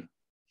he's doing.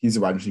 He's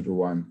a wide receiver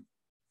 1.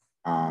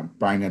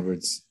 Brian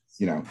Edwards,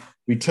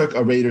 we took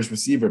a Raiders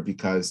receiver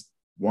because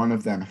one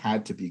of them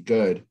had to be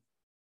good,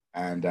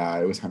 and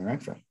it was Hunter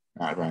Renfrow,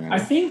 not Brian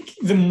Edwards. I think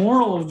the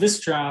moral of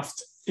this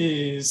draft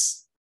is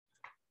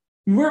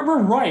we're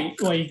right.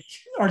 Like,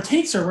 our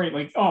takes are right.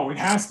 Like, it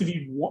has to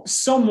be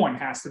someone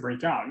has to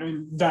break out.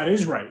 And that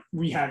is right.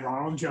 We had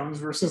Ronald Jones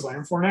versus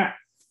Leonard Fournette.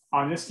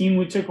 On this team,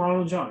 we took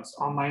Ronald Jones.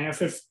 On my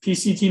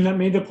FFPC team that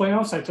made the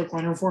playoffs, I took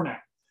Leonard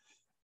Fournette.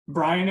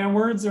 Brian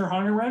Edwards or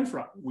Hunter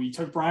Renfrow. We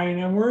took Brian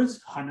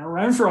Edwards. Hunter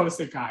Renfrow is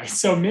the guy.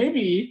 So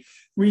maybe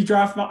we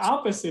draft the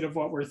opposite of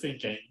what we're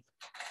thinking,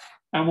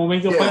 and we'll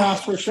make the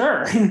playoffs for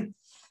sure.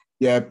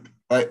 Yeah,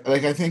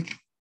 I think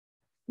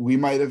we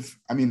might have.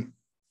 I mean,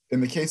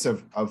 in the case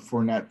of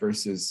Fournette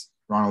versus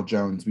Ronald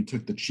Jones, we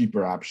took the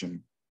cheaper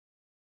option,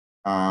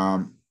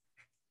 but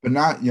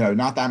not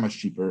that much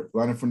cheaper.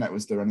 Leonard Fournette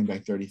was the running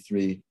back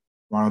 33.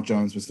 Ronald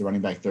Jones was the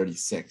running back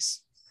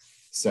 36.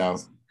 So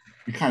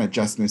we kind of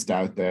just missed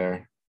out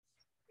there.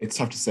 It's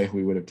tough to say who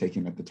we would have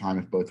taken at the time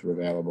if both were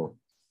available.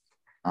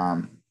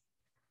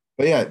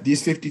 But yeah,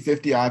 these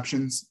 50-50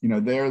 options,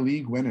 they're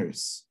league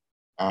winners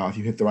if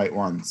you hit the right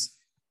ones.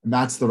 And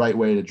that's the right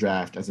way to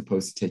draft, as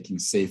opposed to taking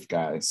safe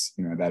guys,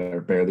 that are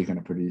barely going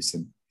to produce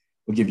and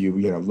will give you,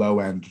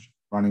 low-end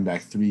running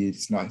back 3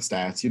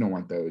 stats. You don't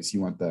want those.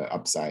 You want the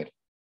upside.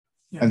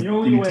 Yeah, and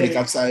when you take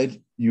upside,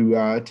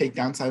 you take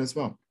downside as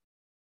well.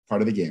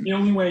 Part of the game. The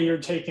only way you're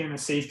taking a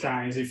safe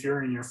guy is if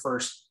you're in your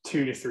first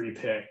 2 to 3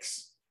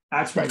 picks.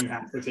 That's when you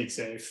have to take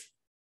safe.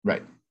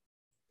 Right.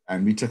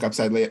 And we took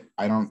upside late.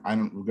 I don't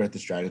regret the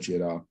strategy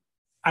at all.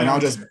 I'll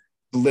just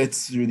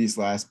blitz through these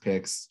last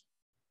picks.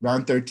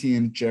 Round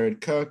 13,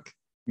 Jared Cook.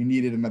 We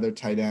needed another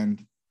tight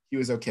end. He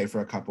was okay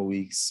for a couple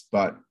weeks,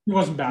 but he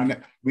wasn't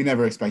bad. We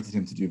never expected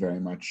him to do very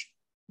much.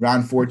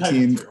 Round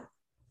 14,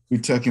 we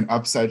took an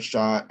upside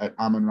shot at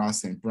Amon-Ra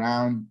St.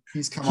 Brown.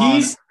 He's come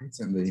on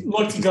recently.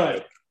 Looked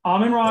good.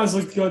 Amon-Ra has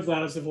looked good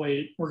as of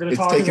late. We're going to It's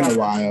talk taken about a that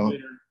while,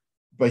 later.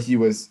 but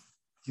he's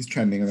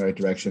trending in the right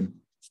direction.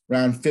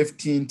 Round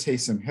 15,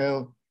 Taysom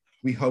Hill.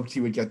 We hoped he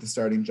would get the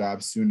starting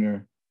job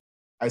sooner.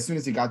 As soon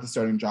as he got the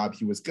starting job,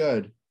 he was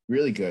good,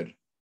 really good.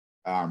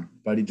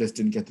 But he just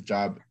didn't get the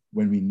job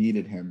when we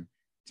needed him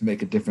to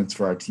make a difference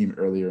for our team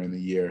earlier in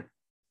the year.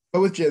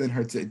 But with Jalen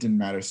Hurts, it didn't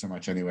matter so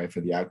much anyway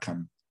for the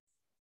outcome.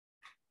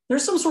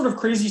 There's some sort of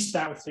crazy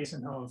stat with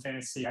Taysom Hill in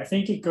fantasy. I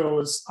think it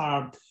goes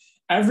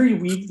every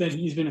week that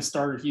he's been a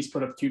starter, he's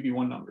put up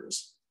QB1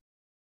 numbers.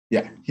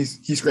 Yeah,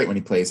 he's great when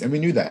he plays, and we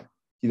knew that.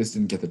 He just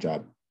didn't get the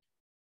job.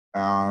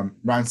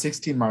 Round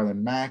 16,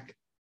 Marlon Mack.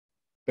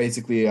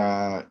 Basically,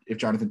 if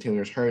Jonathan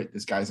Taylor's hurt,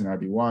 this guy's an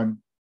RB1.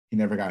 He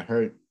never got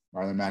hurt.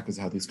 Marlon Mack was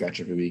a healthy scratch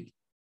every week.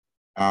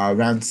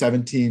 Round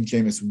 17,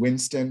 Jameis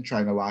Winston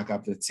trying to lock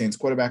up the Saints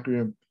quarterback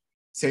room.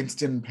 Saints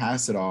didn't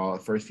pass at all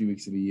the first few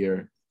weeks of the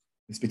year.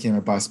 This became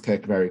a bust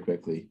pick very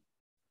quickly.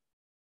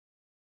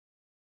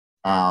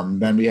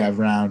 Then we have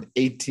round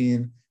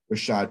 18,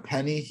 Rashad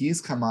Penny.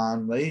 He's come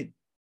on late.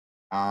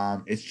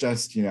 It's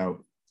just,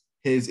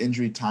 his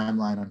injury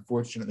timeline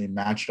unfortunately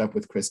matched up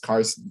with Chris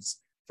Carson's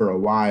for a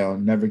while,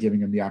 never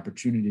giving him the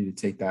opportunity to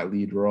take that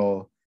lead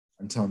role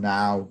until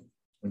now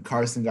when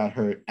Carson got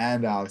hurt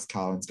and Alex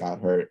Collins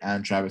got hurt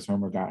and Travis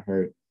Homer got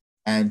hurt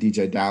and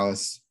DJ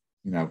Dallas,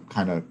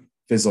 kind of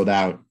fizzled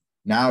out.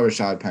 Now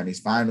Rashad Penny's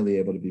finally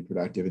able to be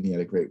productive, and he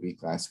had a great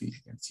week last week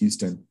against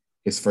Houston,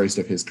 his first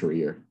of his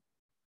career.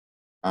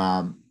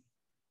 And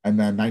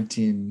then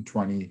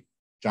 19-20,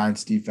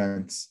 Giants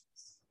defense.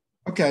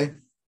 Okay.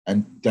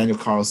 And Daniel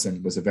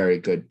Carlson was a very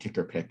good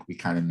kicker pick. We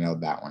kind of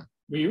nailed that one.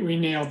 We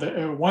nailed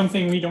it. One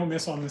thing we don't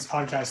miss on this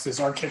podcast is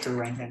our kicker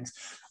rankings.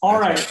 All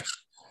right.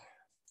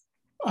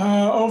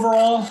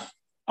 Overall,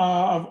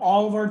 of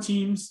all of our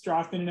teams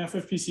drafted in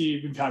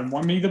FFPC, we've had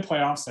one make the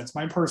playoffs. That's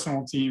my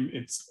personal team.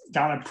 It's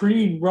got a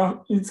pretty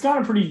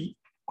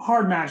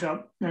hard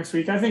matchup next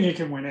week. I think it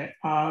can win it.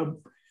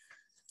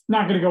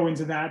 Not going to go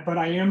into that, but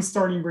I am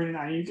starting Brandon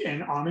Ayuk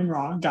and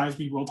Amon-Ra, guys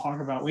we will talk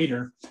about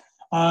later.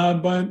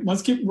 But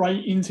let's get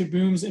right into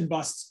booms and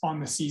busts on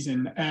the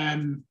season.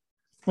 And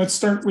let's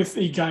start with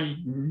a guy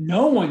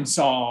no one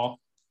saw,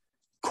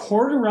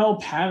 Cordarrelle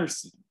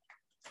Patterson.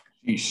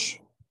 Sheesh.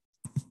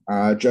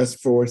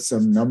 Just for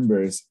some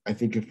numbers, I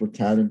think if we're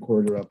counting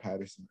Cordarrelle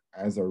Patterson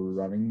as a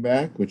running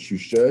back, which you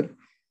should,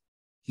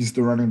 he's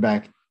the running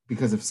back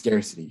because of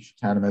scarcity. You should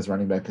count him as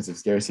running back because of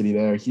scarcity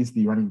there. He's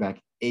the running back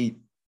 8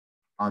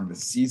 on the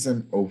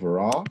season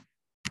overall.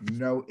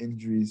 No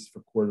injuries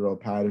for Cordarrelle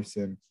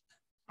Patterson.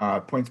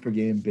 Points per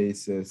game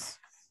basis,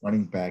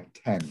 running back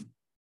 10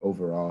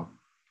 overall.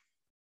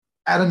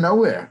 Out of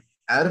nowhere,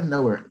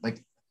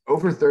 like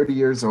over 30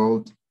 years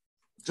old.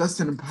 Just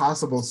an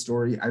impossible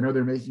story. I know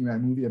they're making that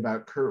movie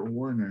about Kurt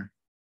Warner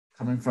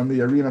coming from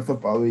the Arena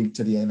Football League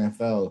to the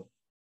NFL.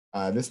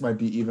 This might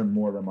be even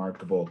more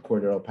remarkable.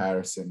 Cordarrelle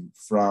Patterson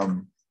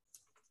from,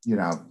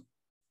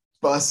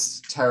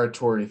 bust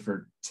territory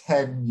for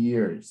 10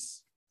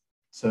 years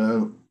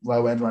to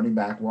low-end running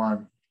back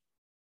 1.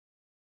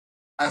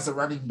 As a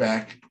running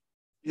back,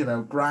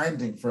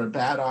 grinding for a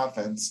bad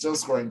offense, still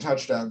scoring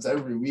touchdowns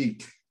every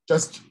week.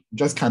 Just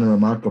kind of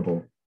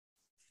remarkable.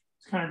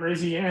 Kind of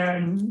crazy.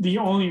 And the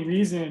only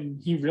reason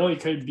he really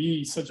could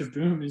be such a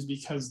boom is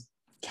because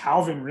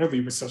Calvin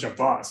Ridley was such a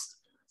bust.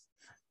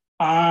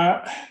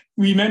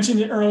 We mentioned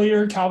it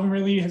earlier. Calvin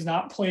Ridley has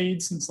not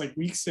played since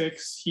week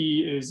 6.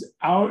 He is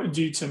out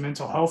due to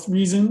mental health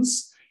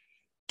reasons.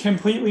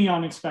 Completely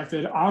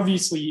unexpected.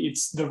 Obviously,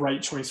 it's the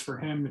right choice for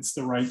him. It's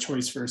the right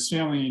choice for his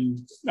family.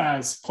 And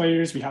as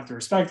players, we have to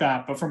respect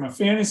that. But from a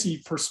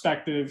fantasy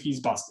perspective, he's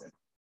busted.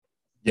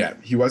 Yeah,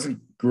 he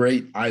wasn't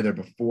great either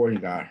before he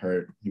got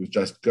hurt. He was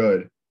just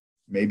good.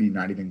 Maybe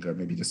not even good,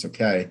 maybe just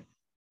okay.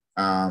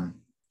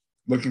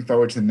 Looking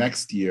forward to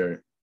next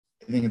year,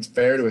 I think it's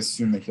fair to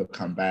assume that he'll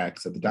come back.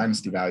 So the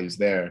dynasty value is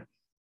there.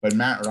 But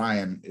Matt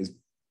Ryan is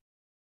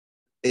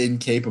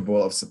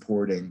incapable of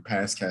supporting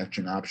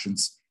pass-catching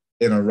options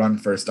in a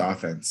run-first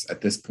offense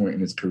at this point in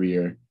his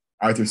career.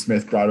 Arthur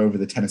Smith brought over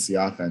the Tennessee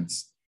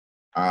offense.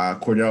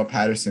 Cordarrelle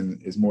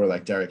Patterson is more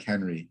like Derrick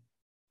Henry,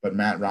 but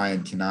Matt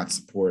Ryan cannot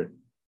support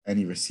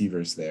any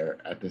receivers there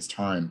at this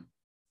time.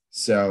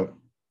 So,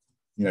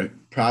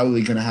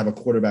 probably going to have a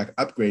quarterback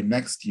upgrade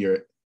next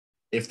year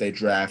if they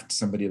draft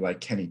somebody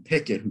like Kenny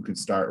Pickett, who could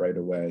start right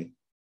away.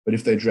 But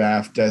if they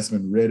draft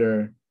Desmond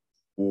Ridder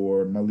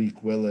or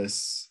Malik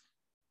Willis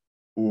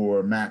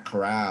or Matt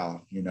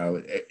Corral,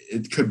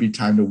 it could be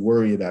time to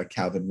worry about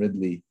Calvin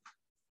Ridley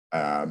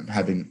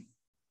having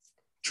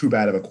too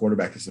bad of a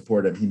quarterback to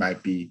support him. He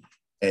might be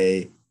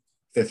a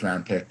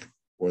 5th-round pick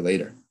or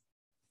later.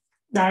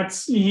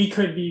 He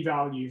could be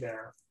value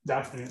there,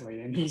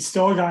 definitely. And he's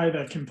still a guy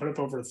that can put up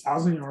over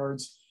 1,000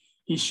 yards.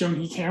 He's shown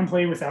he can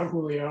play without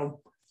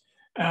Julio.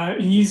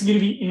 He's going to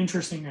be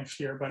interesting next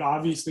year, but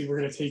obviously we're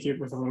going to take it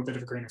with a little bit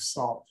of a grain of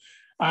salt.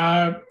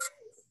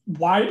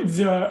 Why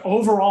the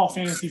overall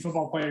fantasy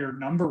football player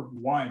number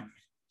 1,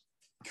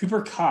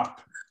 Cooper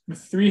Kupp, with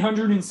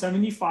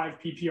 375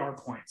 PPR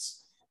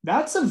points.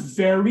 That's a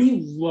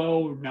very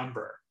low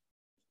number,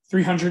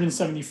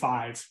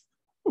 375.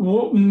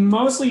 Well,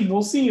 mostly,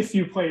 we'll see a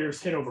few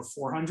players hit over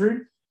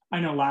 400. I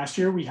know last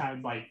year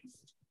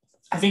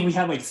I think we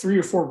had like 3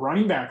 or 4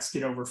 running backs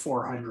get over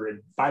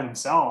 400 by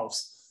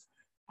themselves.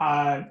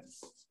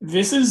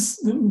 This is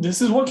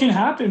what can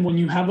happen when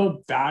you have a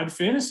bad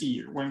fantasy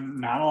year, when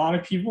not a lot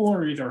of people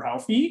are either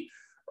healthy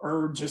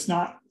or just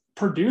not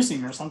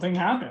producing, or something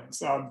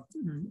happens.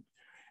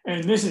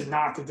 And this is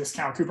not to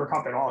discount Cooper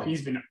Kupp at all.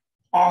 He's been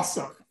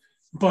awesome.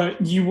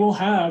 But you will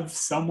have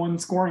someone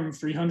scoring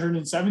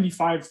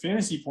 375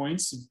 fantasy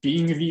points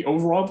being the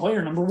overall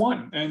player number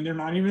 1, and they're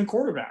not even a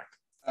quarterback.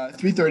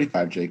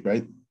 335, Jake,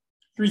 right?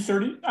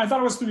 330? I thought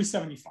it was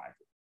 375.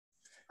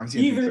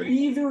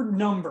 Either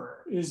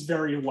number is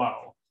very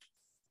low.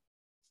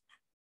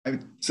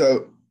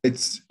 So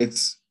it's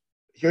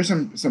here's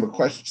some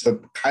questions. So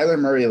Kyler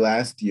Murray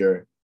last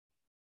year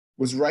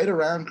was right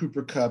around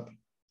Cooper Kupp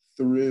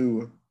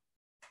through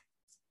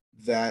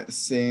that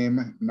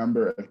same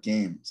number of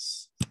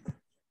games.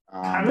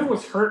 Kyler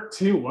was hurt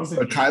too, wasn't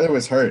he? But Kyler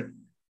was hurt.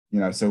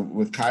 So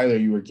with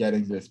Kyler, you were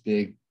getting this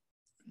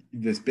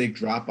big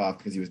drop off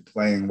because he was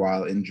playing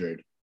while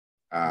injured.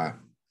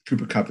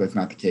 Cooper Kupp, that's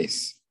not the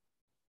case.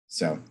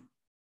 So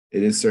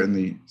it is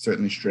certainly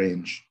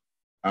strange.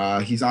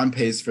 He's on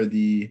pace for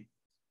the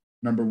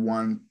number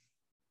 1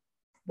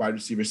 wide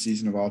receiver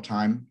season of all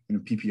time in a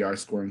PPR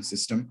scoring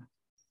system,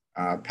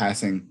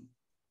 passing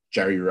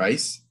Jerry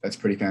Rice. That's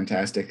pretty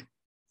fantastic.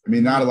 I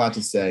mean, not a lot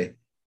to say.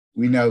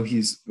 We know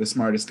he's the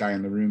smartest guy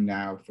in the room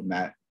now from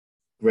that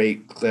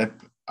great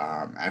clip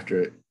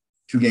after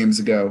 2 games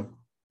ago.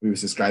 We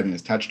was describing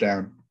his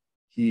touchdown.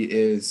 He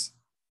is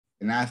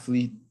an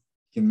athlete,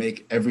 can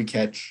make every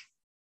catch.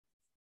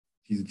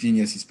 He's a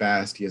genius. He's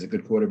fast. He has a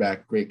good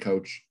quarterback, great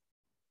coach.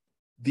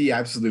 The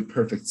absolute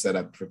perfect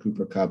setup for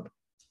Cooper Kupp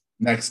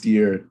next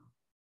year.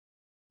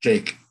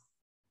 Jake,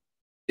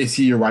 is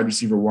he your wide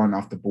receiver 1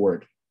 off the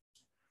board?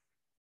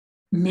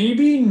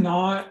 Maybe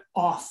not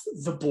off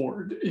the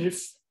board.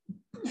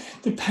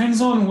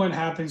 Depends on what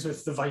happens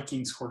with the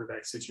Vikings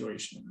quarterback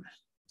situation.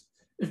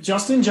 If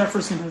Justin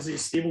Jefferson has a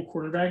stable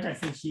quarterback, I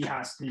think he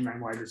has to be my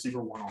wide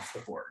receiver 1 off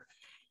the board.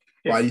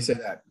 Why do you say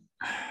that?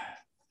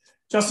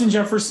 Justin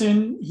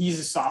Jefferson, he's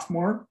a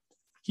sophomore.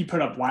 He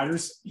put up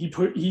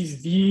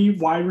he's the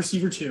wide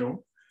receiver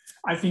 2.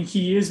 I think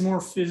he is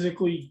more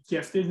physically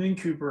gifted than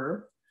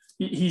Cooper.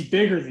 He's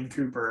bigger than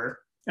Cooper,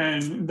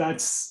 and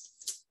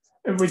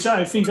which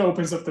I think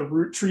opens up the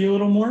root tree a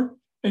little more.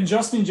 And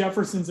Justin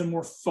Jefferson's a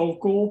more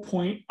focal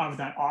point of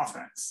that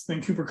offense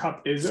than Cooper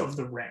Kupp is of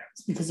the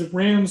Rams, because the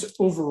Rams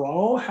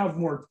overall have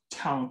more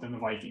talent than the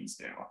Vikings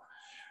do.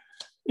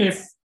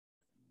 If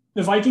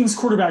the Vikings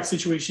quarterback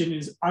situation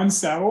is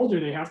unsettled or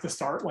they have to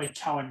start like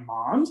Kellen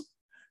Mond,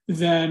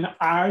 then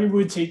I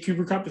would take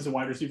Cooper Kupp as a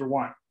wide receiver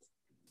 1.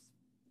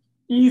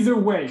 Either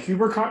way,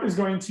 Cooper Kupp is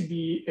going to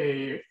be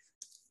a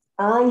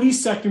early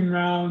second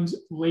round,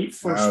 late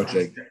first round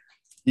pick.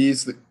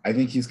 I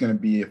think he's going to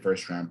be a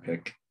first round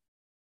pick.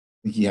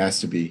 I think he has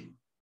to be,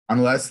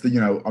 unless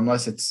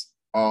it's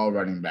all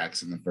running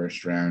backs in the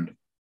first round.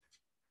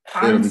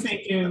 I'm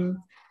thinking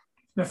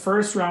the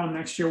first round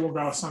next year will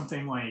go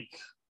something like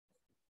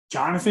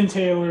Jonathan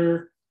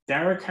Taylor,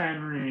 Derrick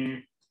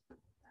Henry,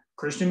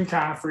 Christian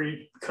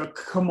McCaffrey,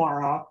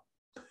 Kamara.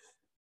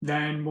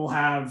 Then we'll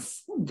have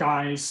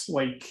guys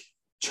like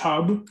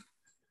Chubb.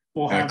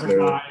 We'll have a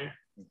guy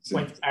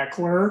like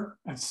Eckler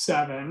at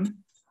 7.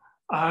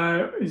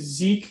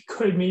 Zeke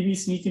could maybe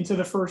sneak into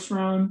the first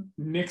round.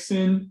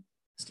 Mixon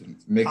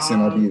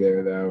will be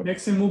there, though.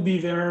 Mixon will be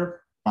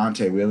there.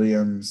 Javonte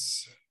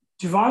Williams.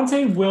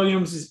 Javonte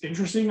Williams is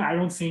interesting. I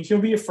don't think he'll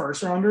be a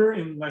first rounder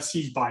unless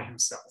he's by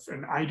himself.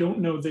 And I don't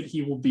know that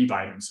he will be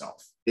by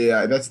himself.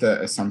 Yeah, that's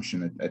the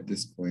assumption at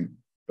this point.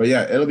 But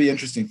yeah, it'll be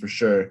interesting for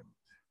sure.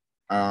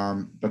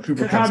 But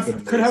Cooper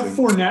could have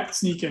Fournette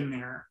sneak in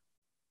there.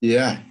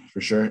 Yeah,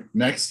 for sure.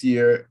 Next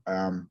year,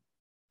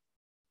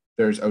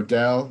 there's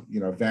Odell,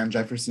 Van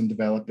Jefferson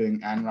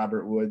developing, and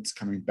Robert Woods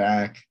coming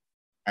back,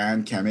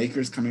 and Cam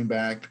Akers coming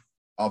back,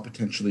 all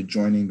potentially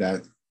joining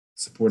that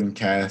supporting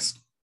cast.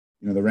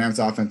 The Rams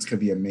offense could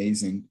be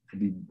amazing, could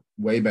be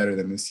way better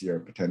than this year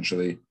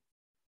potentially.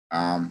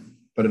 But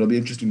it'll be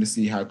interesting to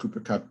see how Cooper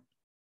Kupp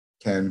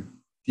can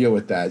deal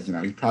with that.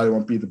 He probably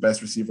won't be the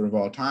best receiver of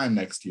all time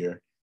next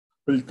year,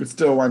 but he could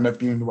still wind up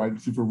being the wide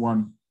receiver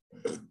 1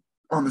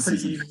 on the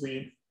season.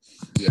 Easily.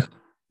 Yeah.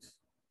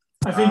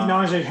 I think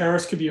Najee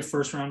Harris could be a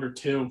first rounder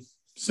too.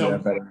 So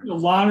a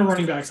lot of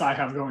running backs I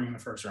have going in the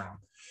first round.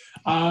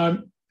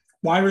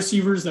 Wide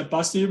receivers that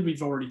busted,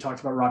 we've already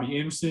talked about Robbie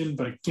Anderson,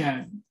 but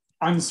again,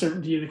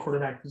 uncertainty of the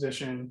quarterback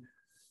position.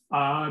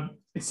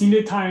 It seemed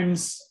at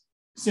times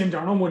Sam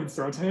Darnold wouldn't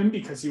throw to him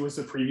because he was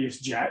the previous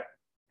Jet.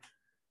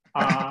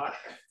 I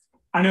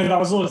know that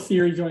was a little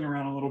theory going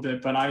around a little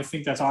bit, but I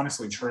think that's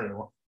honestly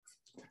true.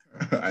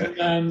 I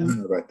don't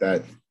know about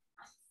that.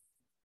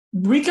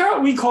 We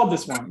called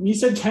this one. We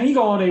said Kenny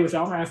Golladay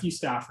without Matthew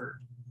Stafford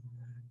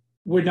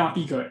would not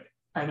be good,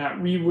 and that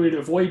we would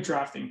avoid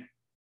drafting him.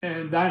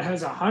 And that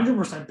has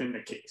 100% been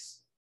the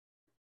case.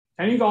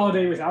 Kenny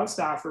Golladay without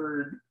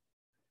Stafford,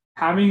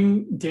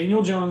 having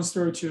Daniel Jones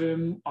throw to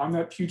him on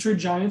that putrid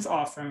Giants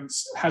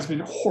offense has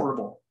been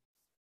horrible.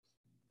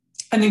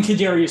 And then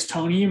Kadarius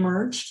Toney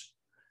emerged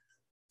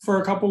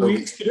for a couple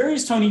weeks.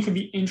 Kadarius Toney could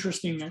be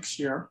interesting next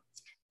year.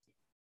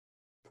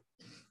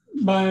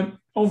 But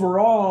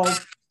overall,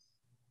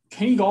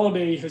 Kenny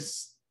Golladay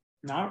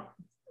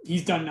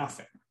he's done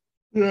nothing.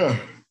 Yeah.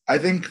 I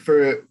think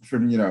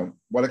from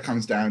what it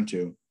comes down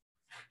to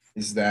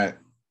is that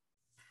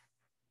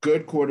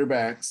good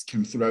quarterbacks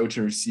can throw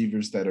to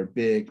receivers that are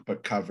big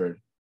but covered,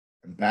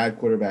 and bad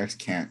quarterbacks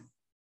can't.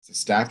 So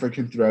Stafford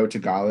can throw to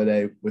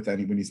Golladay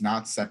when he's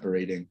not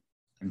separating,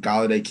 and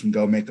Golladay can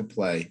go make a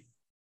play.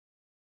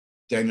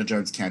 Daniel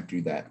Jones can't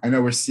do that. I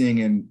know we're seeing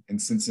in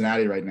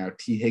Cincinnati right now,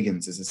 T.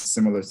 Higgins is a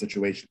similar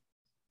situation.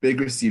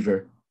 Big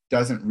receiver,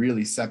 doesn't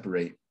really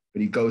separate,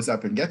 but he goes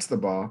up and gets the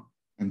ball,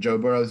 and Joe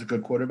Burrow is a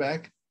good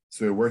quarterback,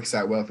 so it works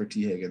out well for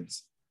T.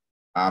 Higgins.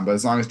 But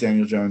as long as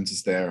Daniel Jones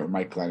is there or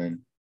Mike Glennon,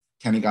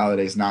 Kenny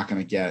Golladay is not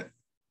going to get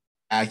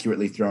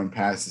accurately thrown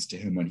passes to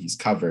him when he's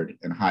covered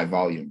in high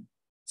volume,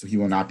 so he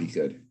will not be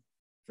good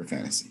for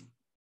fantasy.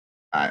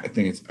 I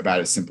think it's about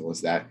as simple as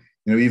that.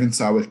 We even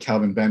saw with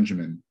Kelvin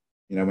Benjamin,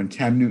 when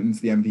Cam Newton's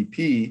the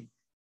MVP,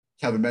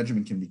 Kelvin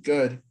Benjamin can be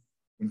good.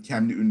 When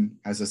Cam Newton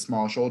has a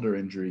small shoulder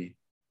injury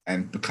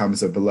and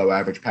becomes a below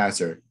average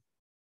passer,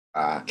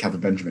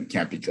 Kelvin Benjamin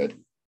can't be good.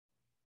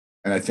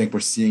 And I think we're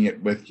seeing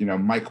it with,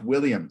 Mike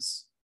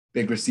Williams,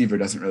 big receiver,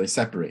 doesn't really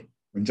separate.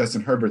 When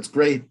Justin Herbert's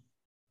great,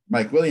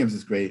 Mike Williams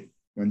is great.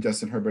 When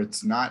Justin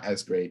Herbert's not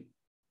as great,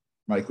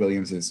 Mike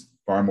Williams is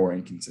far more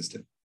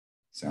inconsistent.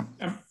 So,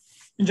 and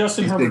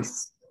Justin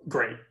Herbert's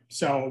great.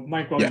 So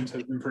Mike Williams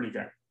has been pretty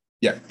good.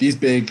 Yeah, these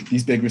big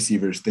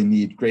receivers, they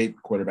need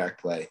great quarterback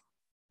play,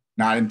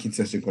 not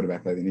inconsistent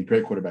quarterback play. They need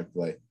great quarterback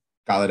play.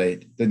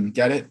 Golladay didn't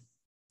get it,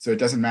 so it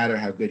doesn't matter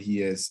how good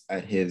he is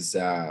at his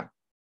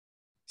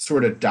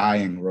sort of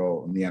dying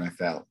role in the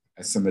NFL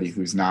as somebody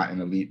who's not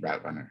an elite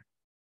route runner.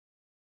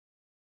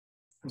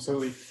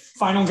 Absolutely.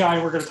 Final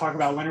guy we're going to talk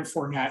about, Leonard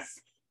Fournette.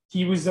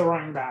 He was the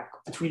running back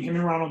between him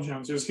and Ronald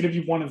Jones. It was going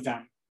to be one of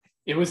them.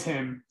 It was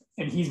him,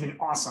 and he's been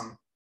awesome.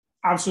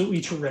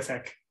 Absolutely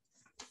terrific.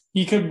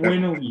 He could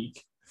win a league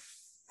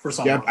for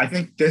someone. Yeah, I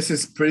think this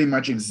is pretty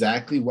much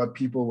exactly what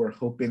people were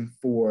hoping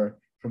for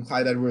from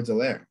Clyde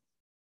Edwards-Helaire,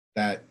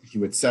 that he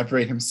would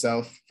separate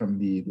himself from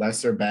the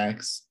lesser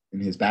backs in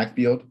his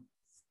backfield,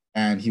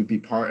 and he would be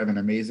part of an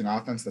amazing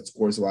offense that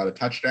scores a lot of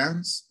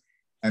touchdowns,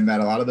 and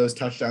that a lot of those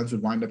touchdowns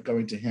would wind up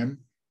going to him,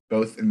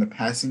 both in the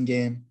passing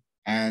game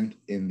and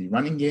in the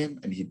running game,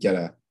 and he'd get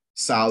a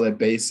solid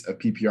base of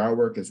PPR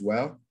work as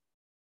well.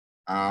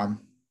 And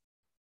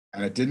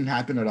it didn't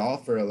happen at all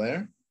for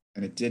Helaire.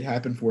 And it did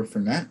happen for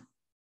Fournette.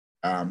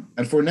 And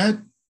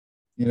Fournette,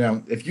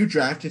 if you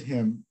drafted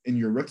him in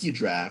your rookie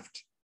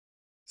draft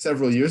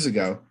several years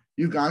ago,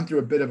 you've gone through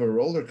a bit of a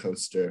roller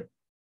coaster,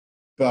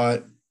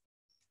 but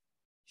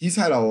he's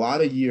had a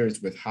lot of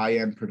years with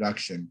high-end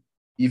production,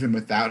 even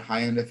without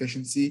high-end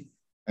efficiency.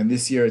 And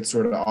this year, it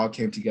sort of all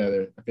came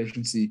together.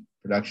 Efficiency,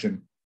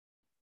 production,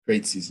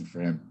 great season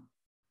for him.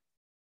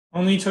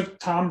 Only took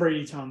Tom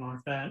Brady to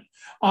unlock that.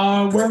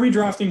 Where are we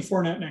drafting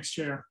Fournette next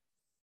year?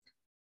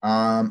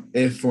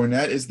 If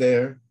Fournette is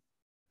there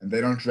and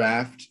they don't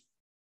draft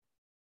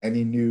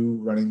any new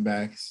running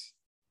backs,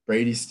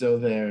 Brady's still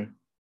there,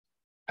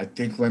 I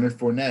think Leonard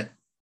Fournette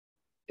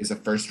is a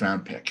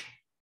first-round pick.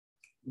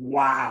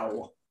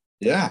 Wow.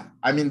 Yeah.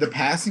 I mean, the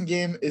passing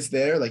game is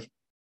there. Like,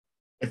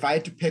 if I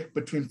had to pick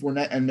between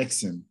Fournette and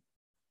Mixon,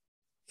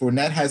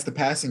 Fournette has the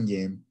passing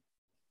game.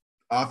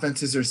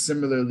 Offenses are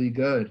similarly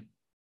good.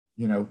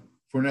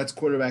 Fournette's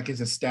quarterback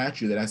is a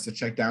statue that has to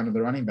check down to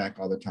the running back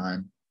all the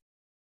time.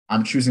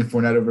 I'm choosing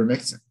Fournette over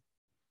Mixon.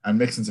 And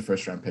Mixon's a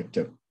first-round pick,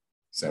 too.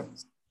 So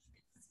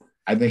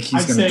I think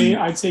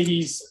I'd say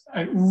he's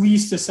at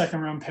least a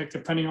second-round pick,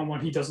 depending on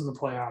what he does in the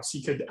playoffs.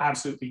 He could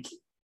absolutely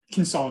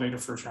consolidate a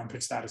first-round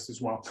pick status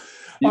as well.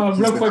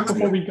 Real quick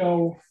before we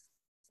go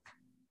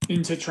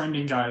into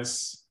trending,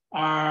 guys,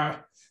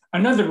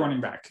 another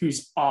running back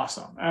who's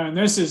awesome. And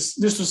this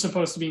was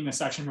supposed to be in the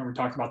section where we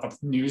talked about the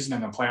news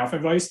and then the playoff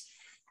advice.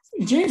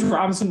 James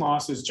Robinson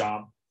lost his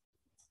job.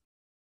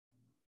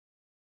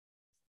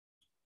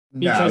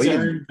 Because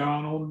Aaron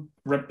Donald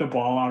ripped the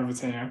ball out of his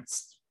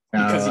hands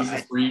because he's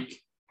a freak.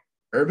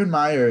 Urban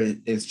Meyer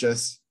is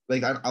just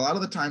like, a lot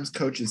of the times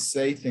coaches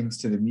say things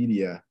to the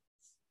media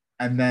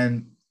and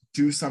then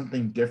do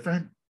something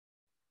different,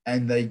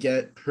 and they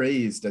get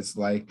praised as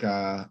like,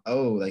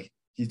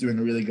 he's doing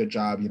a really good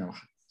job,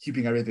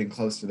 keeping everything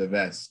close to the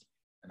vest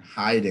and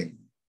hiding,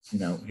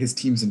 his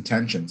team's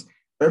intentions.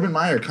 Urban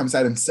Meyer comes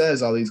out and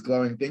says all these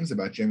glowing things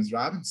about James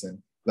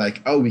Robinson.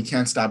 Like, we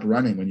can't stop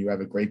running when you have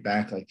a great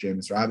back like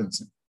James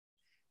Robinson.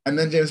 And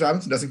then James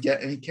Robinson doesn't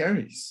get any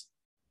carries.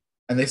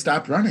 And they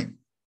stop running.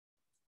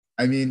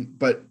 I mean,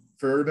 but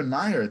for Urban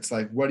Meyer, it's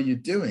like, what are you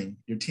doing?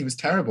 Your team's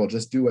terrible.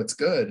 Just do what's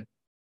good.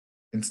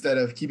 Instead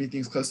of keeping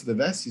things close to the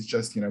vest, he's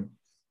just,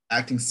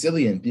 acting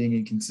silly and being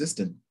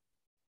inconsistent.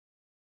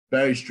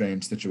 Very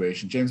strange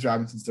situation. James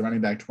Robinson's the running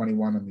back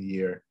 21 on the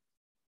year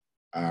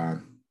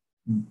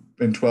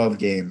in 12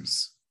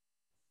 games.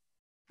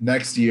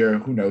 Next year,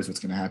 who knows what's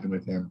going to happen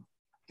with him.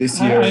 This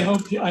year,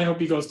 I hope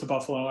he goes to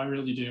Buffalo. I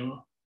really do.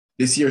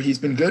 This year, he's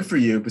been good for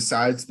you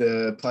besides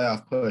the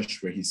playoff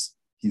push where he's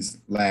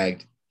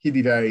lagged. He'd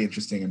be very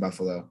interesting in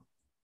Buffalo.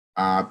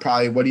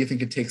 Probably, what do you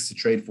think it takes to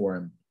trade for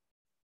him?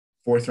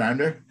 4th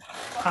rounder?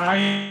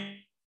 I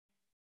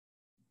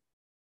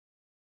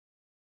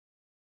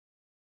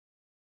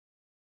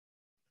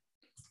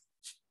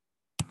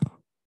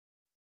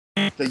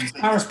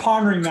was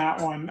pondering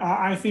that one.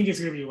 I think it's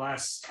going to be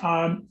less.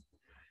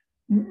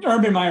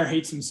 Urban Meyer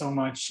hates him so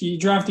much. He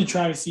drafted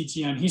Travis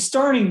Etienne. He's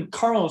starting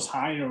Carlos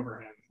Hyde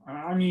over him.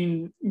 I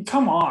mean,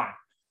 come on.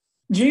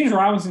 James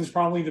Robinson is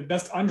probably the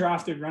best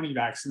undrafted running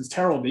back since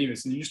Terrell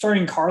Davis, and you're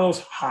starting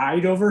Carlos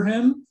Hyde over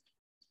him?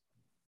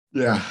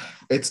 Yeah,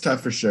 it's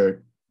tough for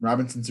sure.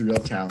 Robinson's a real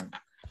talent.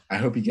 I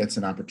hope he gets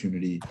an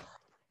opportunity.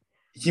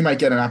 He might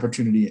get an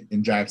opportunity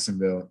in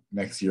Jacksonville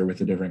next year with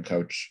a different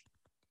coach.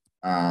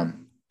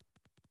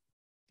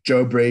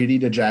 Joe Brady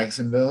to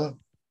Jacksonville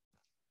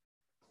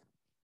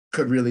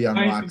could really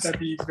unlock I think that'd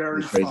be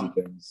very crazy fun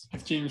things.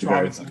 if James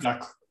Robinson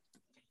got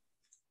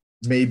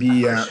maybe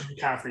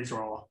McCaffrey's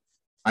role.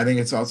 I think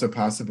it's also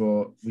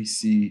possible we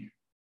see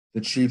the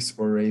Chiefs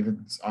or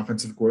Ravens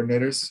offensive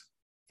coordinators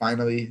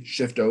finally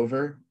shift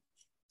over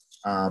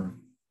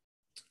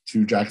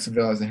to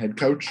Jacksonville as a head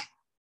coach.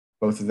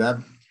 Both of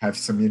them have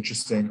some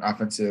interesting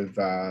offensive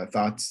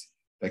thoughts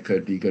that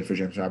could be good for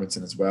James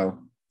Robinson as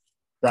well.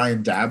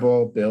 Brian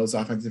Daboll, Bills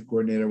offensive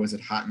coordinator, was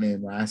at hot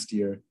name last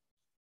year.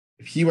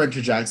 If he went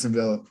to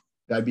Jacksonville,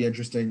 that'd be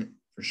interesting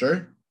for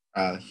sure.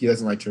 He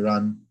doesn't like to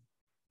run,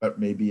 but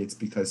maybe it's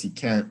because he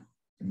can't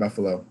in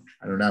Buffalo.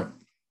 I don't know.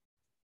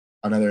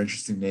 Another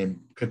interesting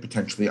name could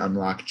potentially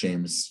unlock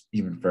James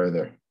even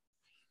further.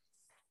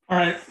 All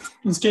right,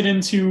 let's get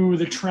into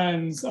the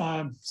trends.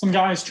 Some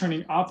guys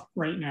trending up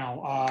right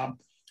now.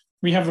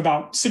 We have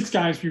about 6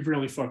 guys we've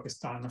really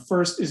focused on. The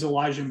first is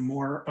Elijah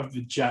Moore of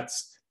the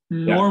Jets.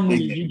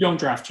 Normally, you don't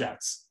draft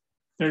Jets.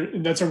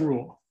 That's a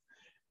rule.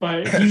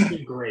 But he's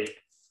been great.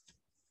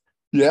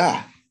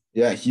 Yeah,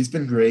 he's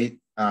been great.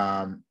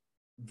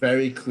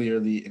 Very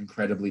clearly,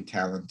 incredibly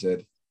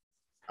talented.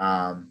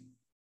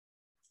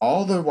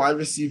 All the wide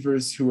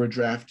receivers who were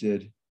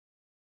drafted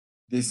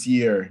this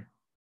year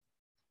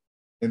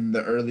in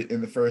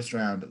the first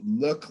round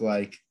look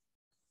like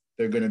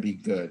they're going to be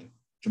good.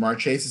 Jamar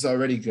Chase is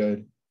already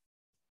good.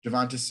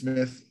 Devonta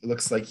Smith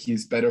looks like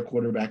he's better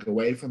quarterback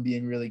away from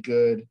being really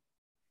good.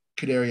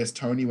 Kadarius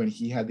Toney, when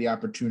he had the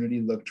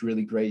opportunity, looked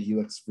really great. He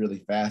looks really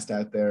fast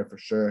out there for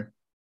sure.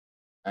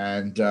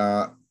 And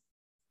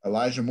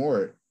Elijah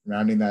Moore,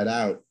 rounding that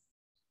out,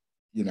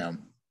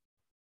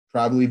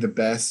 probably the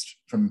best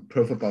from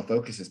Pro Football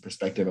Focus's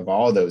perspective of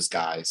all those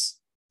guys.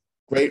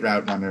 Great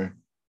route runner,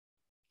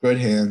 good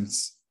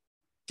hands,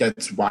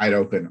 gets wide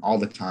open all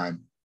the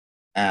time.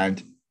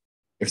 And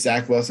if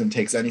Zach Wilson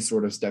takes any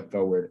sort of step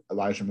forward,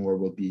 Elijah Moore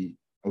will be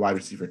a wide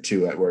receiver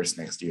 2 at worst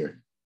next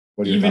year.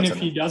 Even if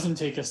he doesn't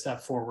take a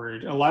step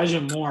forward,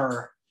 Elijah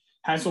Moore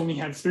has only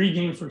had 3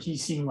 games where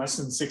he's seen less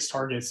than 6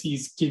 targets.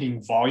 He's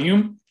getting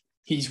volume.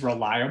 He's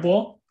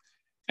reliable.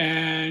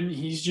 And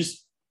he's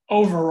just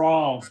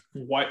overall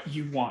what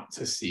you want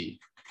to see.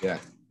 Yeah.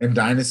 In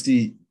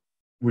Dynasty,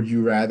 would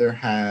you rather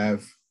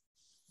have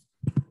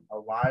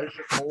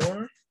Elijah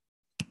Moore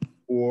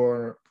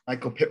or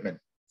Michael Pittman?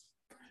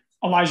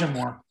 Elijah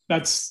Moore.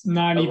 That's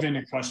not even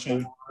a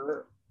question.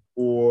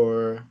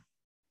 Or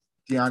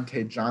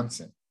Deontay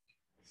Johnson?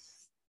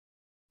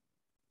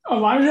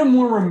 Elijah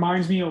Moore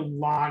reminds me a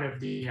lot of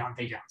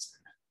Deontay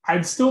Johnson.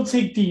 I'd still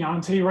take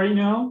Deontay right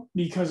now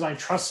because I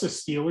trust the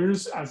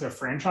Steelers as a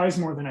franchise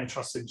more than I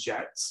trust the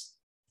Jets.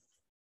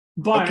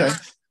 But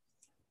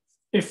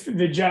if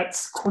the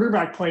Jets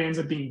quarterback play ends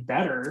up being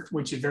better,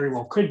 which it very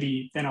well could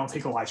be, then I'll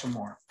take Elijah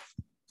Moore.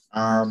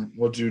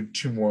 We'll do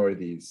 2 more of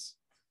these.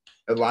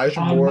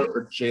 Elijah Moore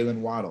or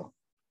Jalen Waddle?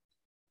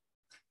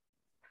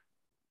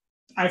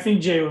 I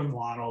think Jalen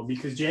Waddle,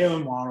 because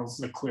Jalen Waddle's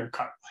the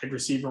clear-cut wide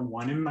receiver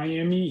 1 in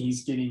Miami.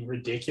 He's getting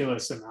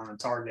ridiculous amount of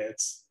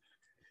targets.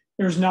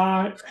 There's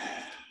not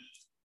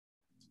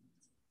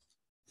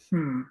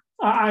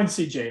I'd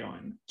say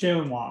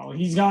Jalen Waddle.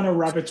 He's got a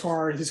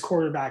repertoire. His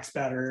quarterback's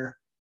better.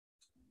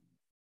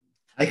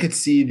 I could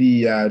see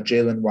the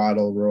Jalen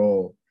Waddle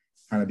role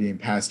kind of being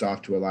passed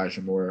off to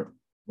Elijah Moore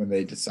when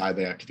they decide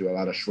they have to do a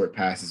lot of short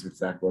passes with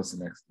Zach Wilson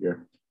next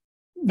year.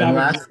 And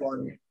last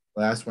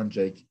one,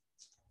 Jake.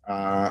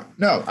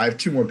 No, I have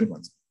 2 more good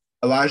ones.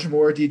 Elijah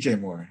Moore or DJ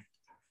Moore?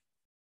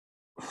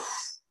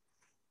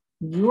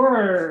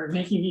 You're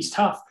making these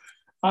tough.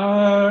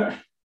 Elijah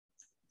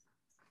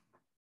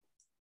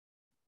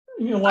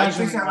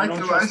Moore. I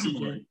don't trust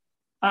DJ.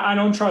 I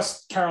don't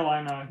trust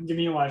Carolina. Give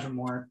me Elijah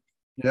Moore.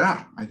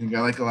 Yeah, I think I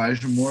like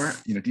Elijah Moore.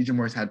 DJ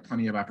Moore's had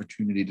plenty of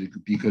opportunity to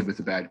be good with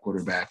a bad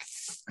quarterback,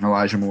 and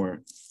Elijah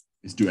Moore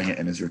is doing it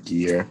in his rookie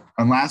year.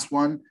 And last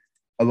one,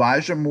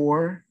 Elijah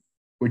Moore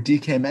or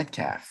DK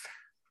Metcalf?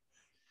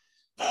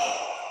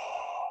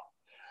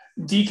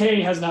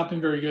 DK has not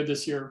been very good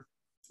this year.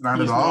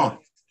 Not at all.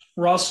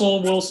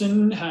 Russell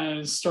Wilson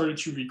has started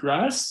to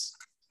regress.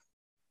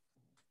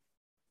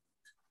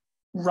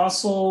 Do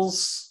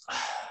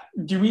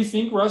we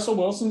think Russell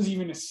Wilson's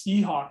even a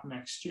Seahawk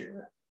next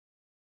year?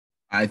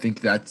 I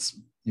think that's,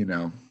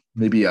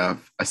 maybe a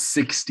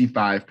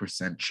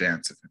 65%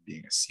 chance of him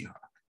being a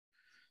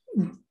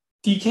Seahawk.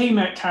 DK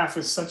Metcalf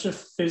is such a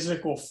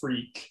physical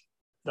freak,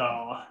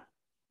 though,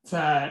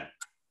 that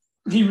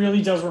he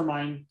really does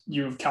remind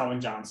you of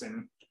Calvin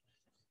Johnson.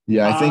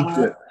 Yeah, I think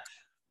that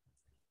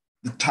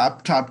the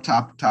top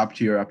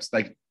tier ups,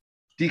 like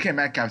DK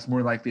Metcalf's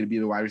more likely to be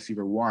the wide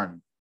receiver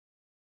 1,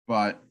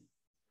 but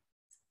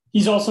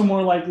he's also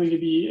more likely to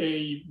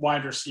be a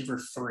wide receiver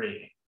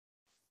 3.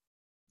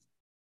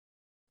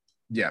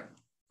 Yeah.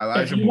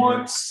 If you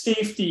want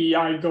safety,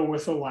 I go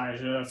with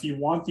Elijah. If you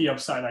want the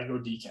upside, I go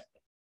DK.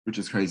 Which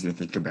is crazy to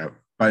think about.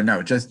 But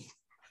no, just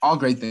all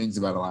great things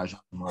about Elijah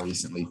more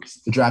recently.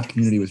 The draft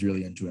community was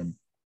really into him.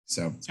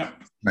 So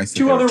nice.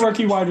 2 other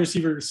rookie wide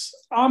receivers.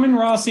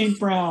 Amon-Ra St.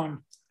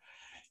 Brown.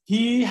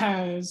 He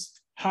has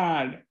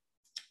had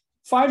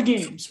 5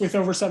 games with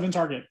over 7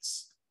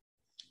 targets.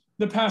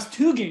 The past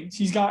 2 games,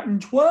 he's gotten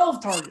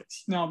 12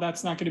 targets. Now,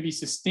 that's not going to be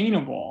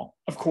sustainable,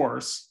 of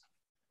course.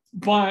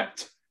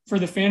 But for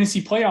the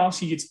fantasy playoffs,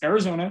 he gets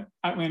Arizona,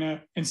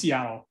 Atlanta, and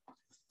Seattle.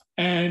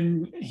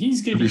 And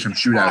he's going to be some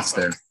shootouts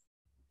awesome. there.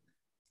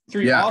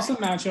 3 awesome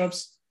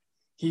matchups.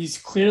 He's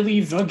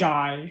clearly the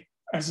guy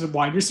as a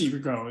wide receiver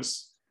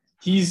goes.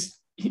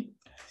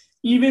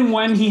 Even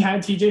when he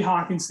had TJ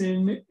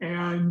Hawkinson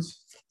and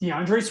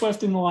DeAndre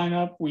Swift in the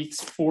lineup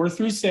weeks 4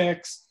 through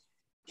 6,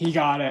 he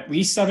got at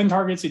least 7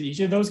 targets in each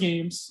of those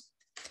games.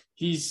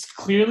 He's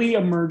clearly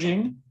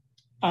emerging.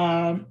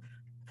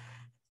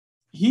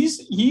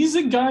 He's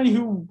a guy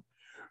who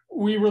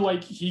we were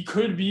like, he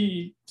could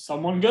be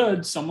someone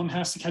good. Someone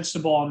has to catch the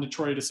ball in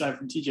Detroit aside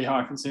from TJ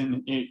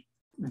Hawkinson.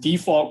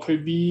 Default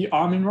could be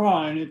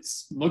Amon-Ra, and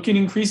it's looking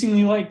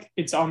increasingly like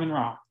it's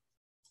Amon-Ra.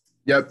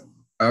 Yep.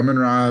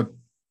 Amon-Ra.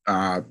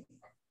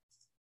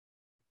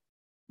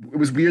 It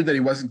was weird that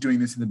he wasn't doing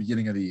this in the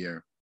beginning of the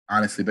year,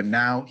 honestly, but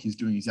now he's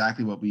doing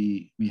exactly what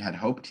we had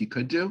hoped he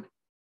could do.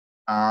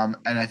 And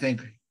I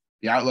think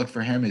the outlook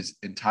for him is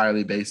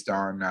entirely based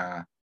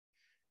on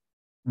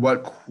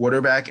what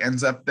quarterback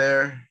ends up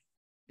there.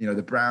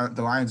 The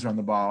Lions run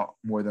the ball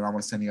more than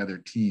almost any other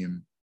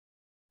team.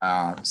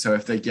 So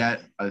if they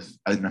get an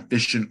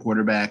efficient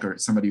quarterback or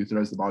somebody who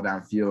throws the ball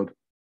downfield,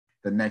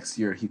 the next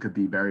year he could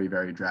be very,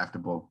 very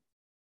draftable.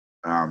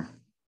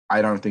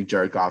 I don't think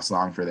Jared Goff's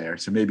long for there.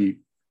 So maybe,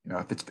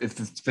 if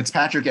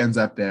Fitzpatrick ends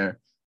up there,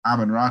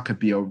 Amon-Ra could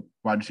be a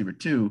wide receiver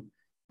 2.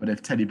 But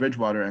if Teddy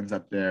Bridgewater ends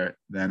up there,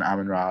 then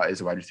Amon-Ra is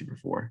a wide receiver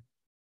 4.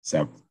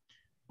 So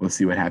we'll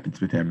see what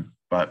happens with him.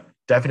 But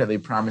definitely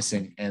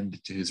promising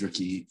end to his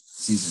rookie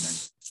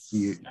season.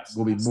 And he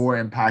will be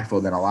more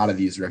impactful than a lot of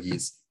these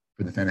rookies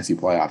for the fantasy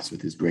playoffs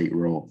with his great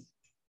role.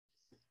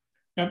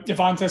 Yep.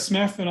 Devonta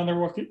Smith, another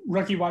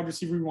rookie wide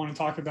receiver we want to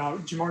talk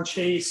about. Jamar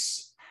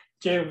Chase,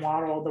 Jalen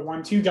Waddle, the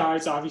 1-2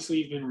 guys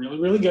obviously have been really,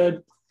 really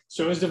good.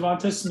 So is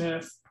Devonta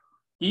Smith.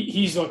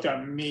 He's looked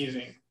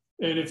amazing.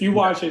 And if you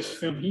watch his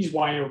film, he's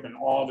wide open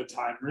all the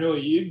time. Really,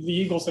 the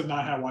Eagles have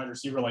not had a wide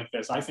receiver like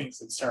this, I think,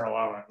 since Terrell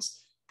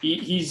Owens.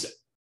 He's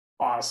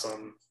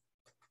awesome.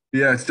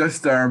 Yeah, it's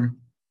just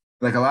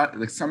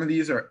some of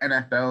these are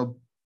NFL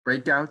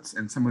breakouts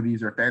and some of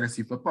these are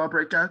fantasy football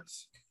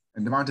breakouts.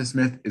 And Devonta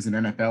Smith is an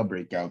NFL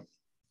breakout.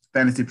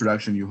 Fantasy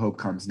production you hope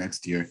comes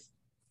next year.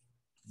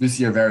 This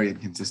year, very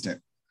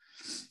inconsistent.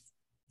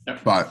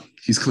 Yep. But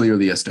he's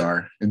clearly a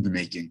star in the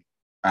making.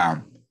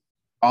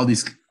 All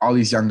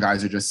these young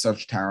guys are just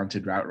such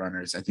talented route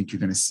runners. I think you're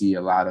going to see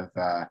a lot of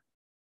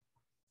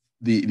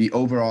the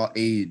overall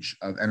age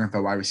of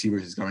NFL wide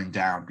receivers is going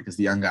down because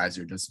the young guys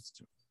are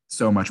just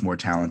so much more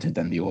talented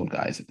than the old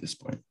guys at this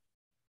point.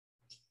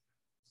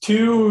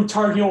 2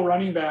 Tar Heel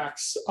running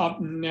backs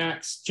up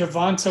next,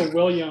 Javonte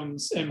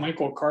Williams and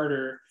Michael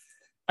Carter.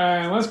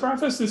 Let's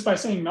preface this by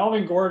saying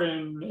Melvin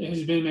Gordon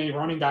has been a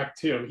running back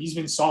too. He's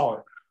been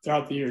solid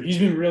throughout the year. He's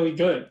been really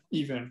good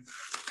even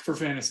for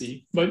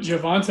fantasy. But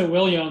Javonte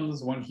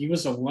Williams, when he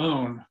was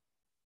alone,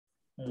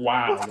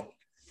 wow.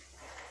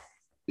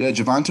 Yeah,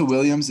 Javonte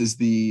Williams is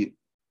the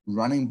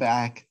running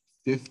back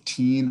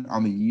 15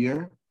 on the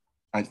year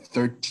at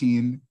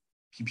 13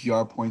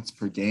 PPR points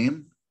per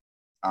game.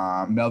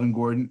 Melvin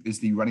Gordon is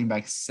the running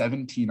back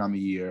 17 on the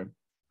year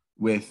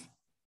with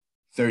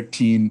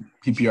 13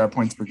 PPR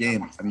points per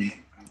game. I mean,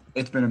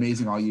 it's been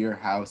amazing all year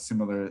how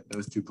similar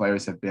those 2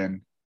 players have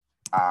been.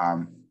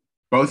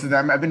 Both of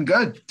them have been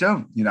good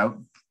too,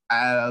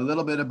 a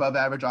little bit above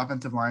average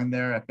offensive line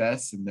there at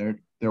best, and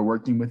they're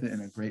working with it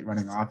in a great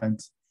running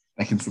offense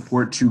that can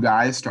support 2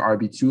 guys to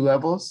RB2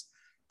 levels.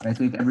 And I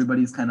think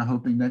everybody's kind of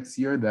hoping next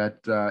year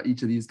that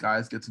each of these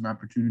guys gets an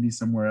opportunity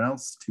somewhere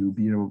else to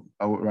be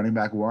a running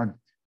back 1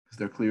 because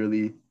they're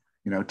clearly,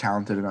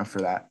 talented enough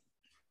for that.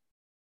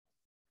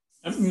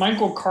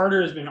 Michael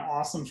Carter has been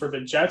awesome for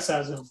the Jets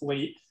as of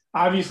late.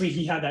 Obviously,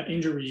 he had that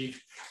injury.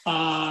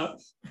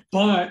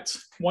 But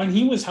when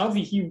he was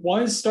healthy, he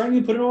was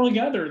starting to put it all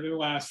together the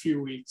last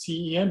few weeks.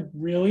 He had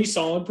really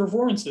solid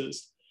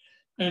performances.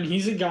 And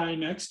he's a guy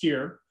next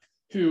year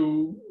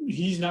who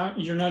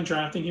you're not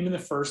drafting him in the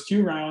first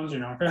 2 rounds.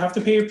 You're not going to have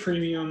to pay a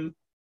premium.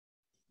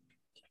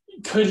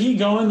 Could he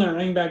go in the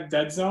running back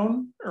dead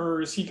zone,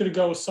 or is he going to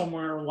go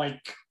somewhere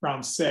like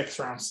round 6,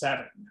 round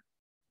 7?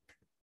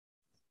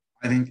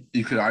 I think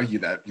you could argue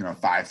that,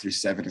 5 through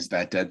 7 is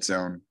that dead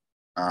zone.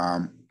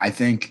 I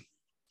think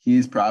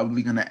he's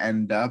probably going to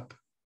end up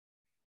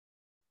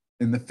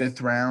in the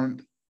 5th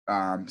round.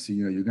 So,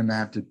 you're going to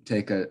have to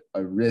take a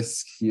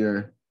risk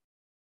here.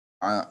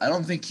 I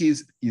don't think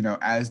he's,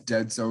 as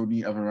dead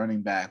zone-y of a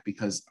running back,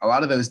 because a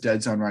lot of those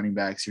dead zone running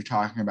backs, you're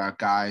talking about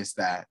guys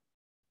that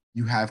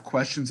you have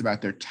questions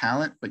about their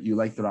talent, but you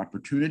like their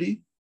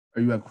opportunity,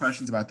 or you have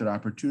questions about their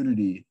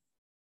opportunity,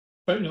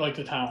 but you like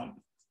the talent.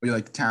 But you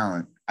like the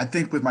talent. I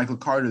think with Michael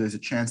Carter, there's a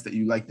chance that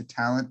you like the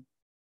talent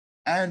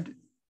and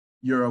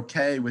you're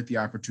okay with the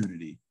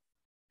opportunity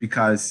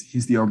because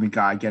he's the only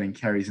guy getting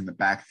carries in the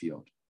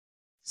backfield.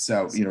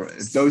 So,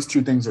 if those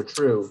two things are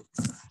true,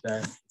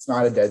 then it's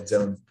not a dead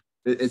zone.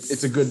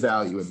 It's a good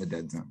value in the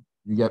dead zone.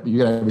 You get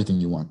everything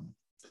you want.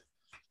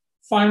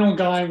 Final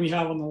guy we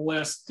have on the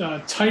list,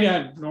 tight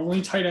end.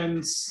 Normally tight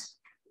ends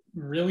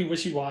really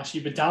wishy-washy,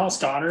 but Dallas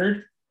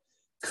Goedert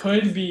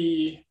could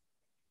be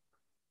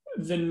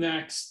the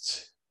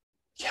next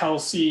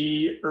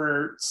Kelsey,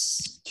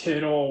 Ertz,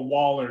 Kittle,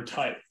 Waller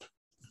type.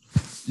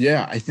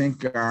 Yeah, I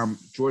think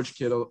George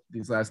Kittle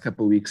these last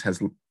couple of weeks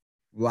has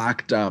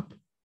locked up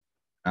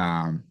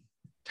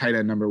tight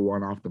end number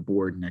 1 off the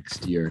board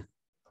next year.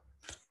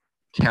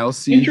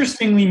 Kelsey.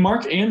 Interestingly,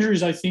 Mark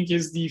Andrews, I think,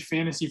 is the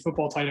fantasy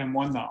football tight end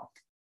 1 though.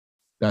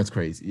 That's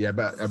crazy. Yeah,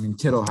 but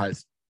Kittle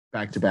has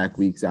back-to-back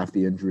weeks after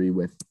the injury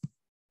with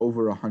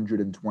over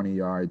 120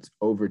 yards,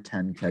 over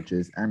 10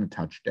 catches, and a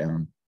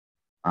touchdown.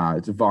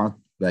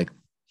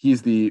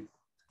 He's the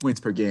points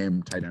per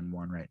game tight end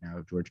 1 right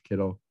now, George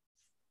Kittle.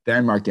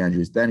 Then Mark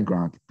Andrews, then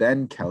Gronk,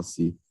 then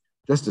Kelsey.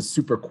 Just a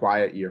super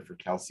quiet year for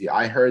Kelsey.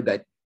 I heard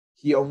that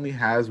he only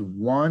has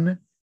 1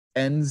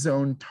 end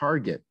zone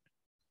target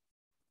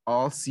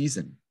all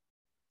season.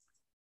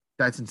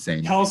 That's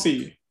insane.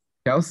 Kelsey.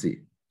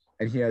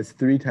 And he has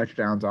 3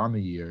 touchdowns on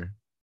the year,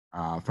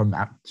 from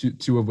that,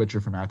 two of which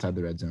are from outside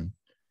the red zone.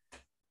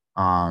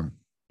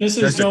 This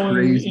is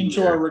going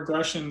into our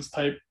regressions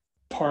type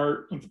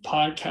part of the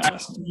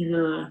podcast. You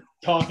were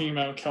talking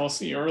about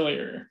Kelsey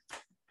earlier.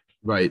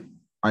 Right.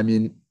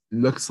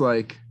 Looks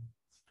like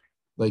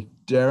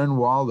Darren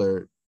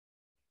Waller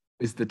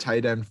is the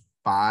tight end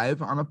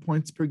 5 on a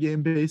points per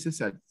game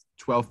basis at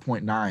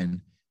 12.9.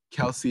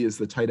 Kelsey is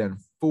the tight end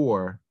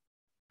 4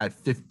 at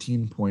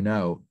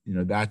 15.0.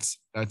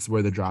 That's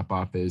where the drop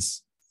off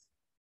is.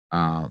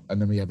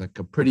 And then we have a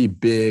pretty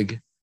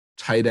big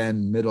tight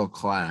end middle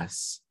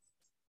class.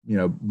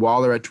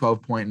 Waller at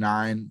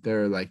 12.9.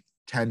 There are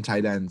 10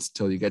 tight ends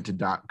till you get to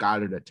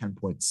Goddard at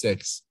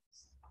 10.6.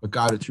 But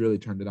Goddard's really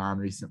turned it on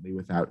recently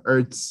without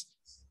Ertz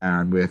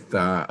and with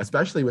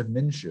especially with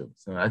Minshew.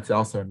 So that's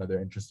also another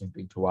interesting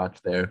thing to watch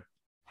there.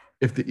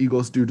 If the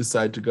Eagles do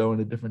decide to go in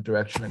a different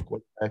direction at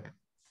quarterback.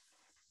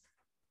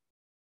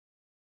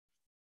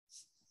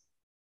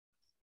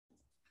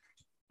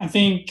 I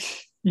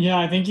think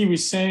he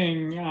was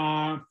saying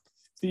the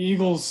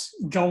Eagles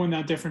go in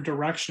that different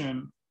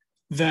direction,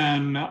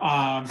 then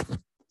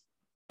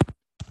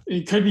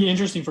it could be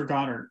interesting for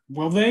Goddard.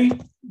 Will they?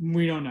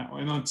 We don't know.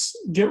 And let's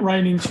get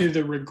right into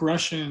the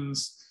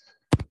regressions.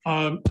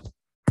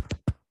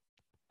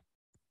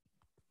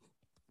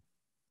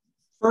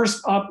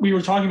 First up, we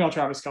were talking about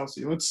Travis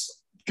Kelce.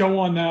 Let's go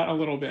on that a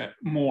little bit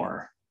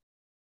more.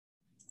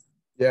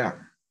 Yeah.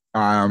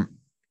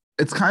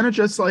 It's kind of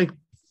just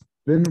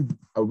been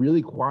a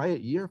really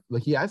quiet year.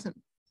 He hasn't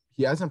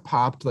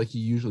popped like he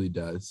usually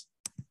does.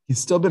 He's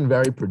still been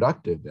very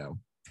productive though.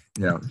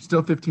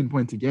 Still 15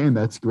 points a game.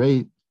 That's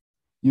great.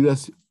 You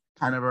just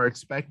kind of are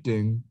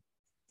expecting,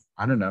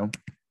 I don't know.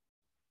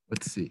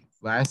 Let's see.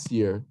 Last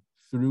year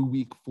through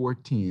week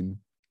 14,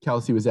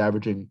 Kelsey was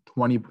averaging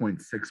 20.6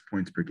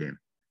 points per game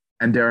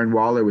and Darren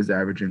Waller was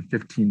averaging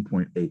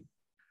 15.8.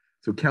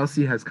 So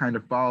Kelsey has kind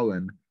of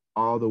fallen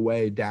all the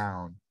way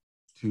down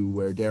to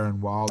where Darren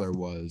Waller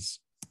was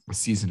a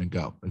season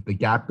ago. The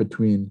gap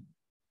between,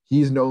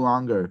 he's no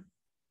longer,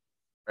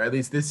 or at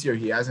least this year,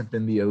 he hasn't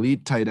been the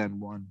elite tight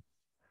end 1.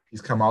 He's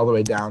come all the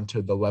way down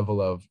to the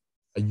level of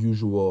a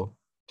usual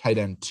tight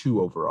end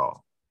 2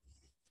 overall.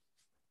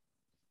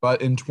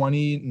 But in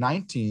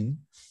 2019,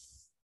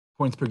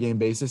 points per game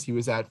basis, he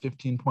was at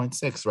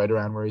 15.6, right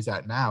around where he's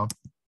at now.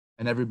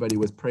 And everybody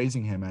was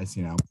praising him as,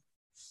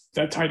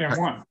 that tight end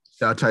 1.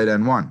 That tight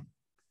end 1.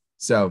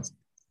 So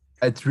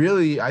it's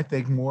really, I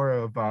think, more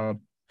of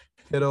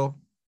Kittle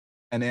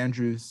and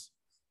Andrews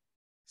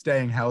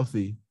staying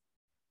healthy,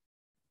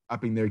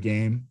 upping their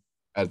game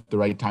at the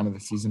right time of the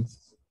season,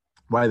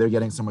 why they're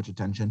getting so much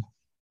attention.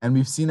 And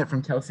we've seen it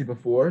from Kelsey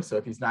before. So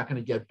if he's not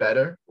going to get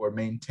better or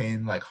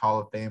maintain Hall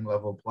of Fame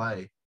level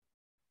play,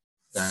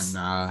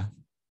 then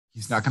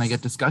he's not going to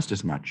get discussed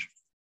as much.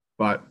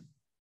 But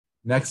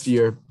next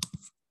year,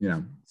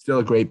 still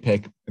a great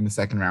pick in the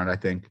second round, I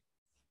think.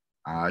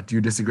 Do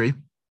you disagree?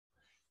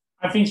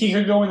 I think he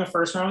could go in the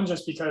first round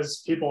just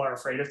because people are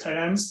afraid of tight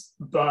ends,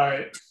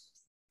 but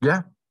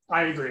yeah,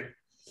 I agree.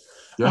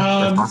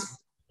 Yeah,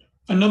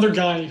 another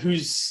guy who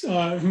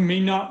may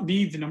not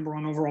be the number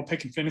one overall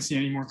pick in fantasy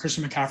anymore,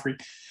 Christian McCaffrey.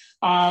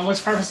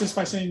 Let's preface this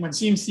by saying when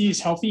CMC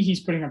is healthy, he's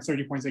putting up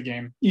 30 points a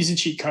game. He's a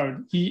cheat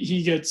code.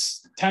 He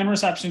gets 10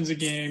 receptions a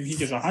game. He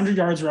gets 100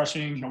 yards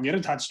rushing. He'll get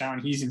a touchdown.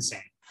 He's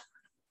insane.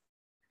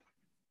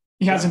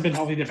 He hasn't been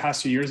healthy the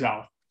past 2 years,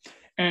 Al.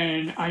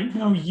 And I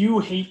know you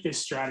hate this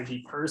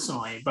strategy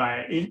personally,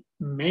 but it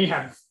might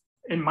have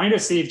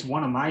saved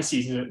one of my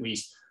seasons at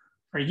least.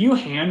 Are you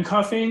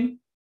handcuffing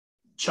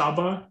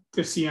Chuba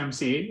to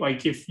CMC?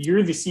 Like, if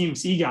you're the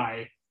CMC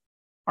guy,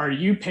 are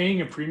you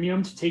paying a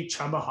premium to take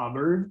Chuba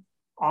Hubbard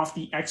off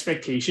the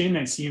expectation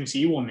that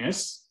CMC will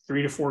miss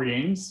 3 to 4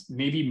 games,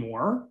 maybe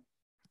more?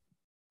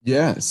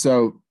 Yeah,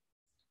 so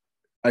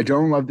I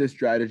don't love this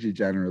strategy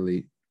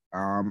generally.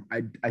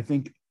 I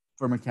think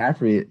for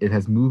McCaffrey, it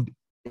has moved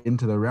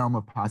into the realm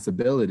of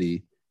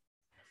possibility,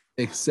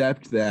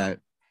 except that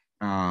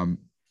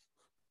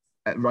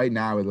right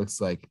now it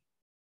looks like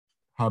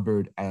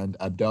Hubbard and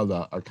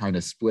Abdullah are kind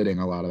of splitting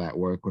a lot of that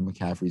work when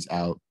McCaffrey's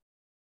out,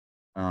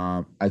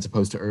 as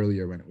opposed to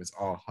earlier when it was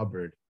all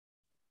Hubbard.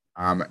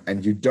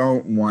 And you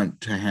don't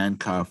want to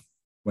handcuff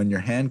when your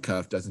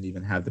handcuff doesn't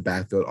even have the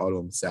backfield all to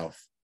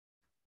himself.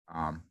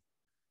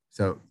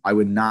 So I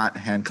would not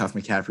handcuff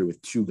McCaffrey with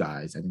 2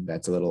 guys. I think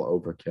that's a little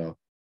overkill,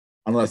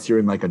 unless you're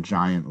in like a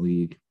giant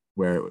league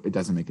where it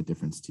doesn't make a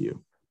difference to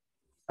you.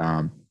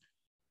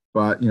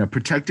 But,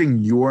 protecting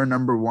your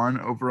number 1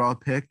 overall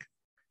pick,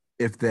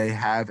 if they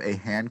have a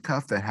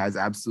handcuff that has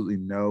absolutely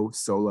no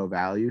solo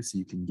value, so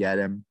you can get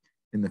him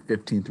in the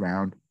 15th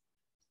round,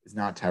 is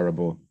not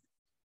terrible.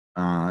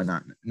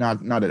 Not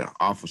an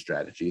awful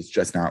strategy. It's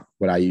just not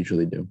what I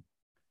usually do.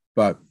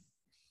 But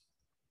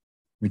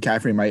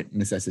McCaffrey might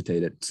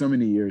necessitate it. So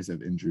many years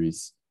of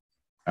injuries.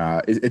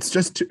 Is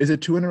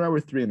it 2 in a row or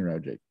 3 in a row,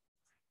 Jake?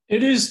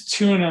 It is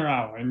 2 in a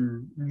row,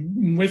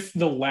 and with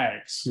the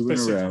legs. 2 in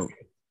a row.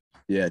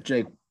 Yeah,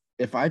 Jake,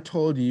 if I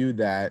told you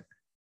that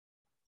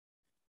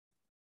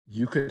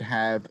you could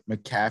have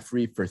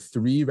McCaffrey for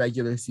 3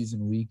 regular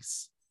season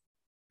weeks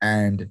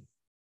and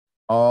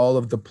all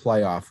of the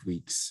playoff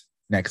weeks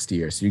next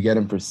year, so you get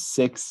him for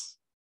 6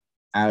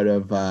 out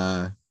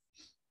of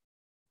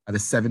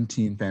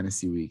 17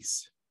 fantasy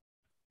weeks,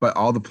 but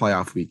all the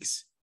playoff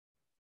weeks,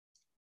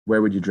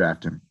 where would you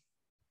draft him?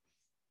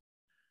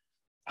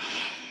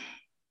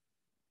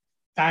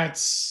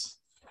 That's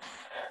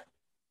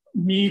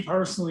me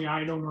personally.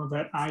 I don't know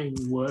that I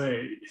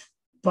would,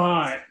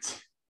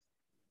 but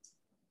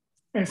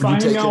if I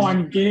know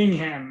I'm getting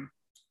him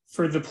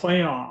for the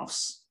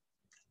playoffs,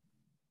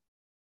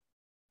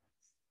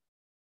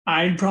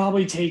 I'd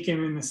probably take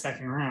him in the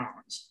second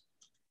round.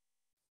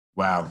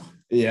 Wow.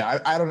 Yeah,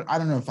 I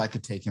don't know if I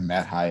could take him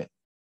that high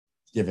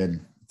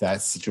given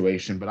that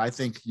situation, but I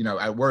think,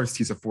 at worst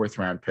he's a 4th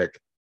round pick.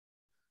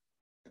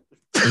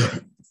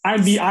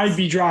 I'd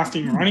be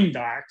drafting running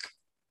back,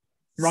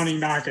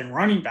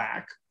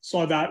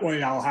 so that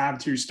way I'll have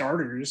 2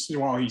 starters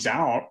while he's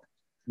out.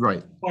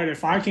 Right. But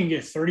if I can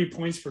get 30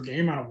 points per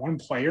game out of 1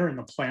 player in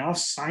the playoffs,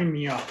 sign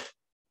me up.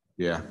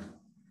 Yeah,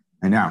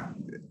 I know.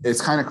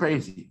 It's kind of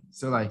crazy.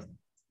 So,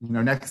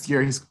 next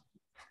year he's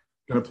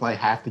going to play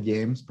half the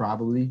games,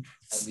 probably,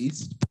 at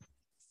least.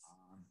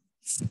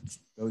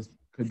 Those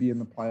could be in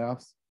the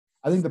playoffs.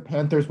 I think the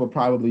Panthers will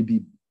probably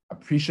be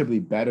appreciably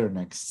better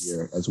next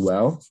year as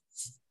well.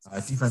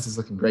 Defense is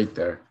looking great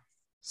there.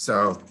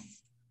 So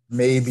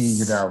maybe,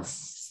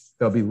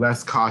 they'll be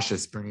less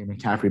cautious bringing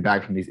McCaffrey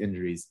back from these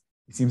injuries.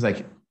 It seems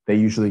like they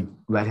usually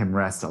let him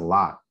rest a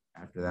lot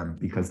after them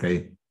because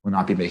they will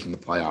not be making the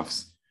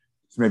playoffs.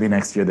 So maybe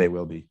next year they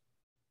will be.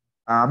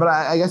 But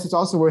I guess it's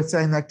also worth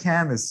saying that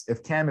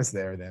if Cam is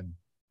there, then,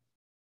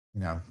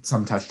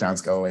 some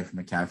touchdowns go away from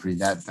McCaffrey.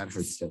 That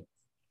hurts too.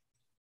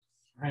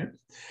 All right.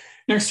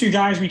 Next 2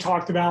 guys we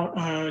talked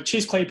about,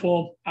 Chase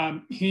Claypool.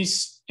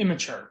 He's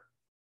immature.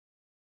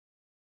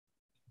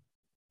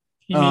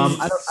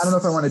 I don't know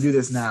if I want to do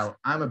this now.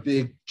 I'm a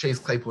big Chase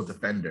Claypool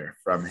defender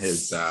from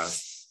his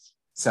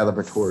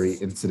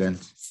celebratory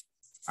incident.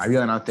 I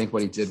really don't think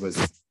what he did was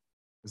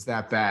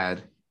that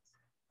bad.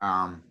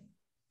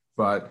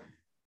 But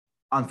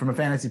from a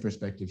fantasy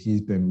perspective,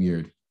 he's been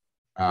weird.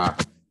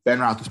 Ben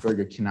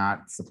Roethlisberger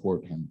cannot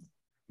support him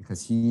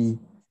because he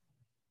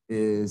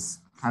is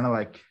kind of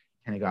like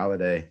Kenny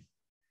Golladay,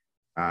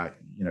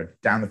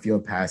 down the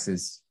field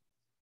passes,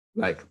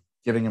 like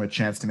giving him a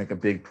chance to make a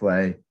big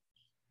play,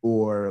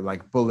 or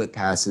like bullet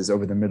passes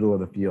over the middle of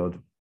the field.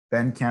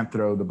 Ben can't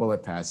throw the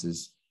bullet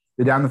passes.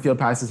 The down the field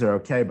passes are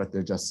okay, but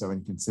they're just so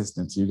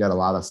inconsistent. So you got a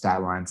lot of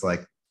stat lines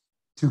like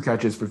 2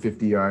 catches for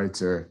 50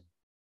 yards, and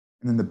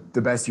then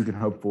the best you can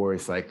hope for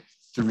is like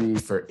 3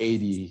 for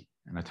 80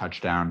 and a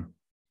touchdown.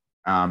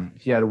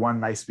 He had one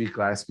nice week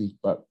last week,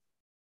 but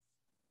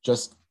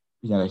just,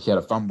 he had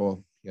a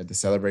fumble He had the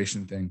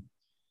celebration thing.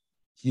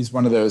 He's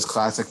one of those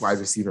classic wide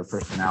receiver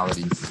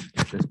personalities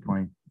at this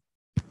point.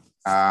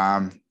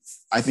 I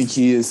think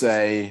he is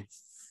a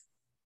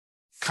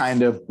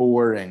kind of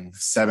boring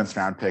 7th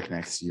round pick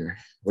next year.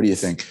 What do you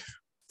think?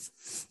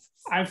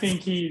 I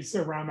think he's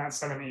around that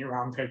 7-8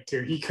 round pick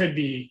too. He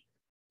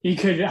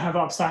could have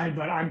upside,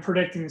 but I'm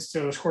predicting the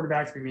Steelers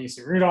quarterback to be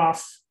Mason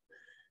Rudolph.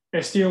 The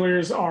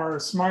Steelers are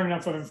smart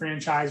enough of a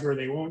franchise where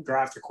they won't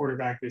draft a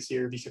quarterback this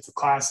year because the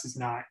class is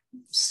not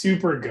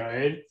super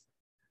good.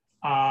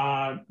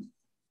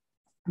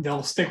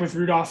 They'll stick with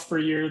Rudolph for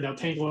a year. They'll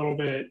tank a little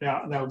bit.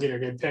 They'll get a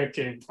good pick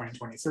in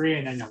 2023,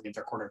 and then they'll get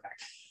their quarterback.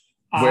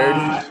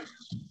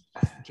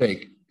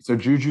 Jake, so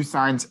Juju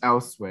signs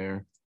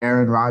elsewhere.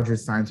 Aaron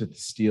Rodgers signs with the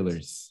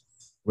Steelers.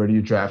 Where do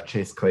you draft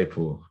Chase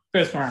Claypool?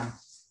 5th round.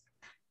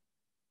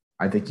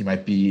 I think he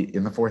might be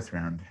in the 4th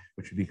round,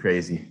 which would be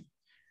crazy.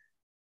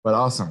 But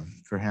awesome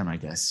for him, I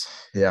guess.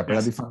 Yeah, but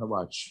that'd be fun to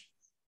watch.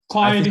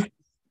 Clyde.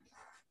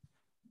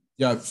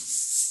 Yeah.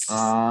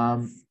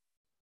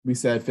 We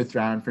said 5th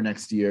round for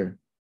next year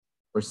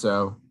or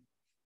so,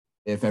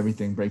 if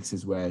everything breaks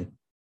his way.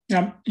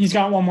 Yeah, he's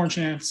got one more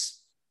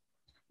chance.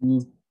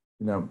 He's,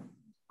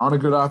 on a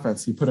good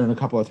offense. He put in a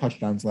couple of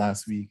touchdowns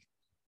last week.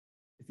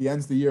 If he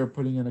ends the year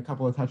putting in a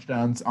couple of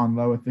touchdowns on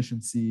low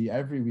efficiency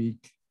every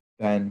week,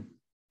 then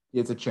he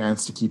has a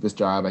chance to keep his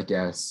job, I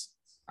guess.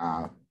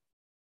 Kind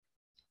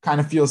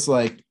of feels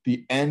like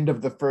the end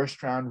of the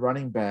 1st round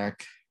running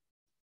back.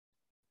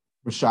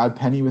 Rashad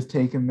Penny was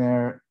taken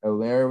there.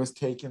 Allaire was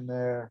taken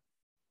there.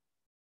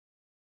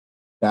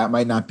 That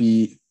might not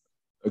be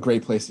a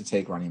great place to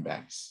take running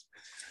backs.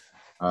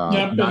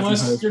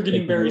 Unless you're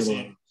getting Barry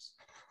Sanders.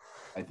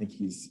 I think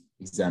he's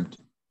exempt.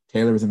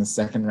 Taylor was in the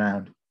 2nd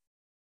round.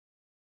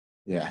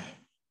 Yeah,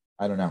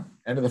 I don't know.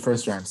 End of the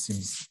 1st round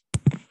seems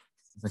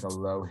like a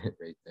low hit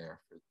rate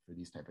there for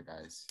these type of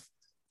guys.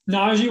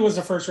 Najee was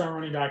the 1st round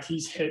running back.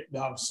 He's hit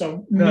though,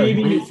 so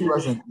maybe he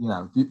wasn't.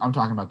 I'm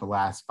talking about the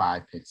last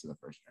 5 picks of the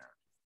 1st round.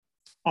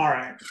 All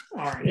right.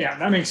 Yeah,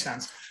 that makes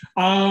sense.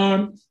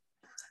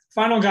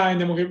 Final guy, and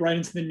then we'll get right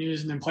into the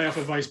news and then playoff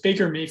advice.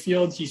 Baker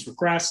Mayfield, he's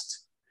regressed.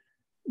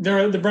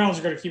 The Browns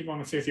are going to keep him on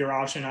the 5th-year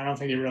option. I don't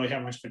think they really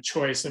have much of a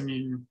choice. I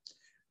mean,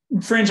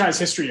 franchise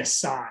history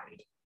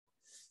aside,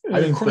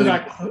 I think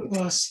quarterback,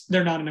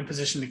 they're not in a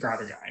position to grab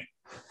a guy.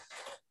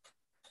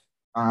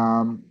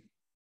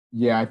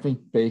 Yeah, I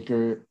think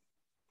Baker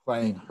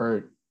playing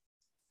hurt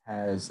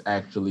has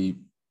actually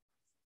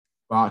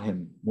bought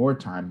him more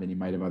time than he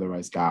might have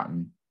otherwise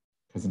gotten,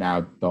 because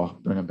now they'll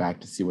bring him back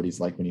to see what he's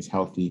like when he's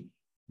healthy.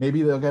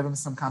 Maybe they'll give him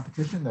some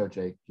competition though,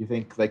 Jake. Do you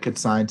think they could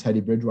sign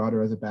Teddy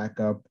Bridgewater as a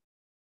backup,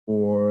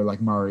 or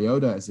like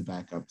Mariota as a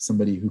backup,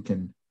 somebody who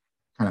can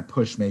kind of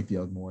push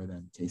Mayfield more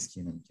than Case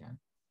Keenum can?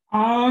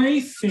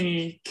 I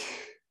think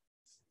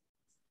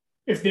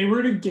if they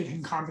were to get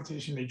him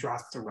competition, they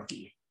draft the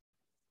rookie.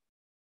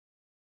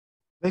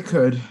 They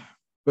could,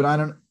 but like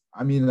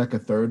a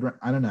 3rd.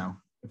 I don't know.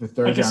 If a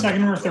 3rd like a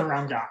 2nd or 3rd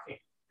round guy.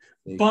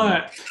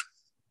 But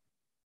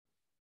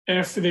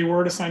if they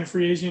were to sign a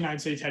free agent, I'd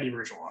say Teddy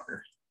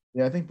Bridgewater.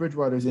 Yeah, I think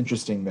Bridgewater is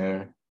interesting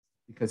there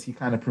because he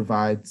kind of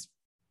provides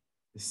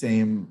the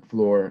same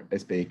floor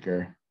as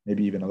Baker,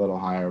 maybe even a little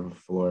higher of a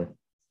floor.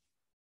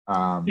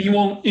 He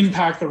won't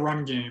impact the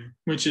run game,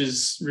 which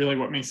is really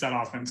what makes that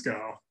offense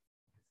go.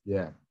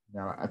 Yeah.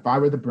 Now, if I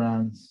were the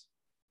Browns,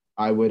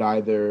 I would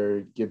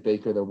either give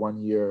Baker the 1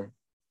 year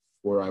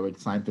or I would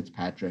sign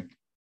Fitzpatrick.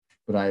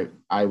 But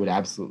I would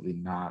absolutely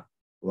not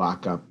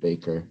lock up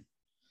Baker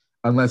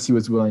unless he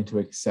was willing to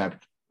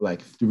accept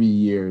like 3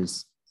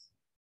 years,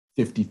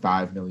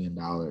 $55 million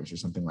or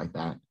something like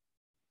that,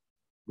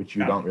 which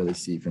you don't really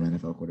see from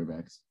NFL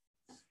quarterbacks.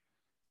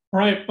 All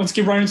right, let's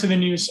get right into the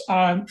news.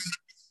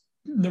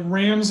 The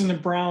Rams and the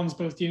Browns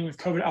both dealing with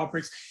COVID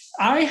outbreaks.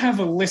 I have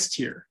a list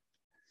here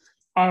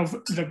of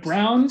the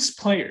Browns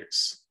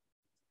players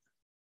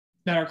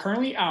that are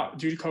currently out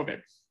due to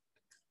COVID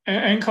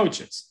and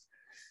coaches.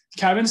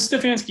 Kevin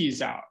Stefanski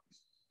is out.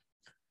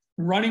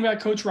 Running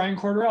back coach Ryan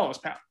Cordarella is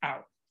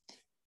out.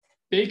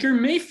 Baker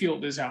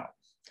Mayfield is out.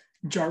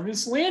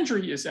 Jarvis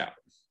Landry is out.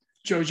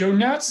 JoJo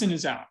Natson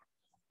is out.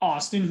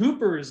 Austin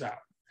Hooper is out.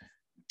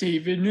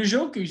 David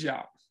Njoku is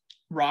out.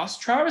 Ross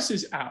Travis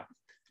is out.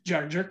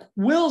 Jedrick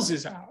Wills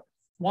is out.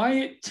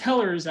 Wyatt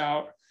Teller is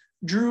out.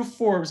 Drew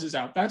Forbes is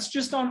out. That's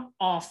just on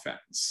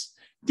offense.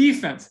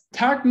 Defense,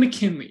 Tack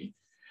McKinley,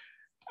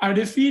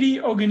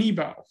 Adefidi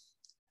Oganibo,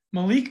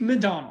 Malik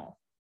McDonald,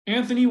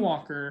 Anthony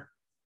Walker,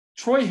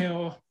 Troy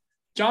Hill,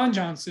 John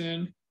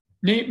Johnson,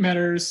 Nate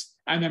Metters,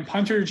 and then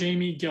punter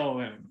Jamie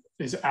Gilliland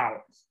is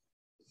out.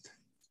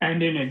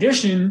 And in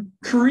addition,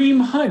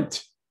 Kareem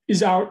Hunt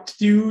is out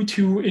due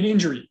to an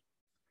injury.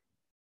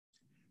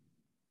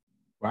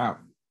 Wow.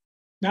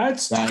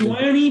 That's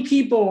 20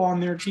 people on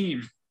their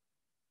team.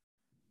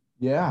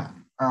 Yeah.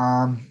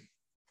 Not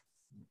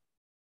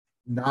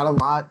a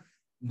lot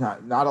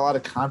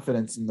of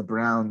confidence in the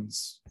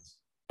Browns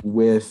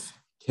with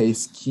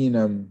Case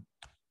Keenum.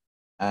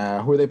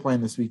 Who are they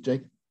playing this week,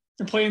 Jake?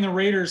 They're playing the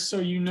Raiders, so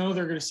you know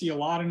they're going to see a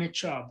lot of Nick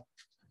Chubb.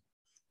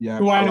 Yeah,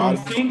 who I a lot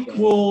don't of think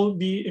will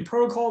be in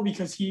protocol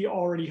because he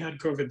already had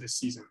COVID this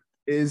season.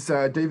 Is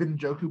David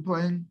Njoku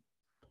playing?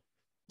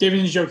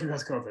 David Njoku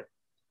has COVID.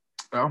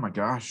 Oh my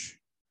gosh.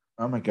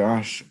 Oh my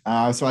gosh.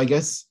 So I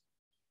guess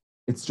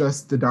it's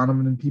just the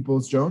Donovan and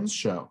Peoples Jones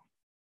show.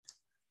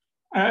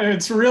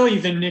 It's really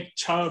the Nick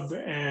Chubb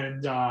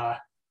and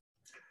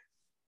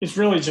it's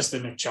really just the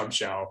Nick Chubb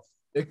show.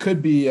 It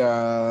could be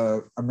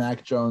a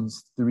Mac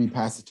Jones 3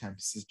 pass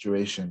attempt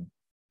situation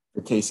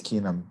for Case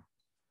Keenum,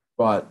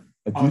 but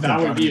That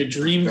would be a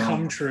dream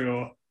come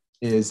true.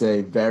 Is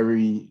a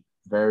very,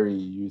 very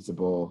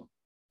usable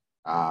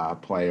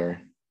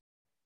player.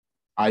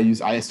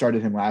 I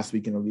started him last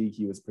week in the league.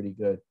 He was pretty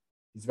good.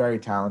 He's very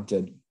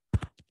talented.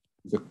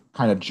 He's a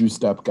kind of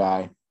juiced up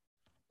guy.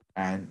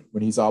 And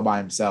when he's all by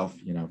himself,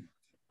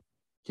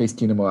 Case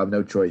Keenum will have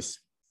no choice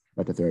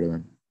but to throw to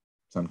him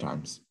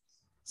sometimes.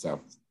 So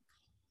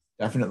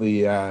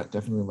definitely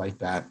like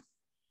that.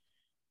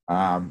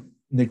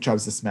 Nick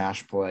Chubb's a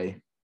smash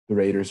play. The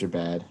Raiders are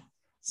bad.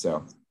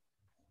 So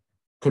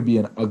could be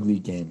an ugly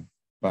game.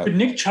 But could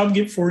Nick Chubb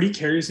get 40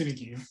 carries in a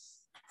game?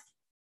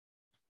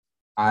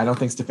 I don't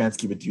think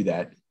Stefanski would do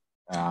that.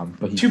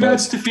 But too bad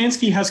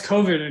Stefanski has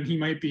COVID and he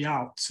might be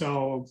out.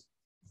 So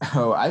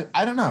I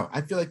don't know.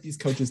 I feel like these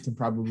coaches can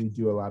probably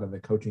do a lot of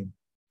the coaching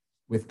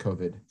with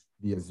COVID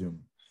via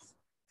Zoom.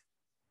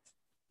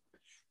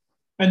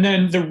 And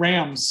then the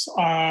Rams,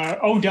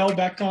 Odell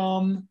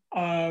Beckham,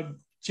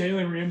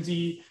 Jalen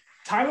Ramsey,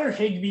 Tyler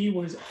Higbee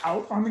was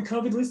out on the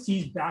COVID list.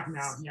 He's back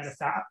now. He had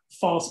a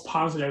false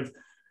positive.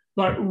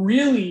 But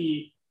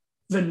really,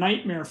 the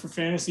nightmare for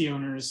fantasy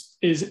owners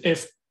is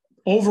if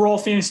overall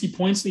fantasy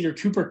points leader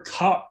Cooper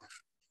Kupp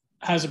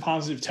has a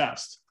positive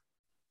test.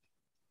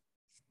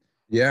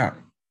 Yeah.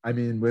 I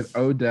mean, with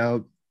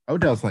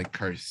Odell's like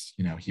cursed.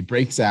 He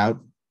breaks out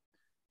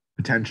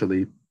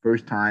potentially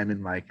first time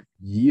in like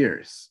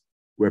years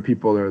where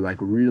people are like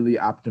really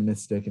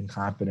optimistic and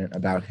confident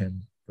about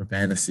him for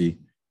fantasy.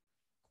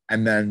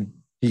 And then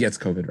he gets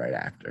COVID right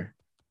after.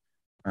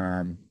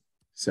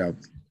 So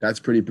that's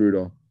pretty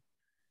brutal.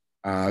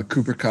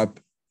 Cooper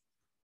Kupp,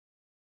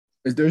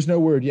 there's no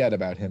word yet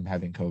about him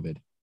having COVID.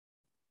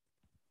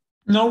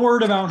 No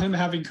word about him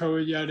having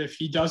COVID yet. If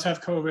he does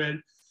have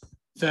COVID,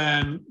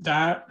 then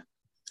that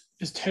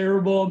is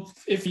terrible.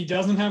 If he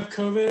doesn't have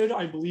COVID,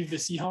 I believe the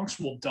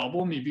Seahawks will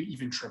double, maybe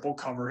even triple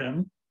cover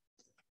him.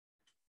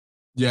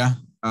 Yeah.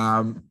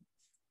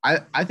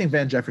 I think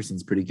Van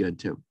Jefferson's pretty good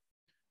too.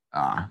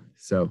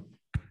 So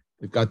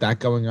we've got that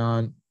going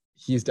on.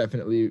 He's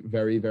definitely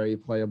very, very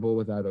playable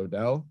without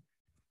Odell.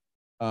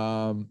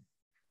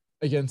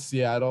 Against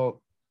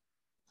Seattle,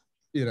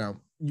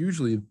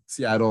 usually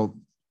Seattle,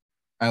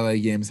 LA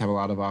games have a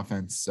lot of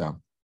offense, so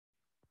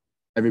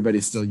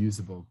everybody's still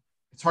usable.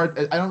 It's hard.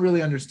 I don't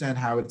really understand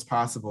how it's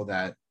possible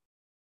that,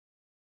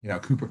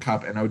 Cooper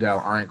Kupp and Odell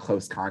aren't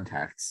close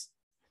contacts.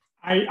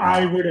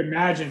 I would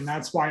imagine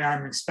that's why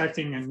I'm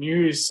expecting a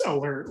news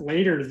alert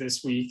later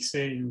this week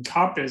saying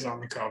Kupp is on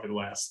the COVID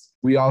list.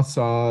 We all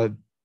saw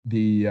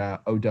the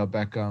Odell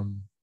Beckham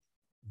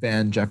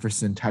Van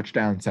Jefferson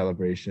touchdown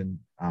celebration.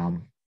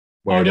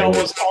 Odell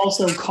was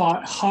also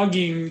caught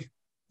hugging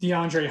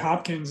DeAndre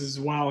Hopkins as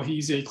well.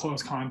 He's a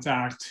close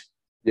contact.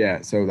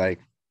 Yeah, so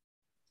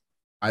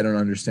I don't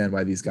understand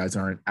why these guys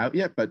aren't out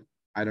yet, but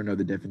I don't know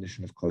the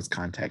definition of close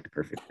contact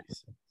perfectly.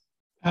 So.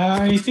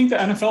 I think the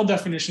NFL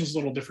definition is a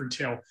little different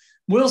too.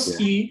 Will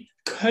Ski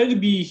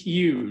could be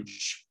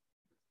huge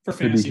for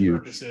fantasy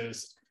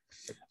purposes.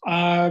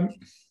 And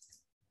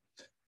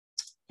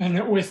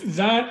with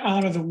that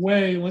out of the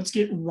way, let's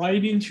get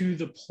right into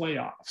the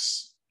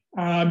playoffs.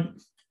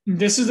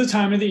 This is the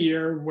time of the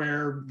year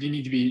where you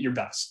need to be at your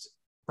best,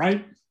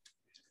 right?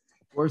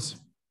 Of course.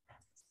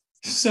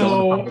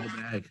 So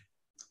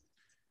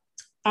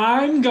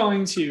I'm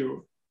going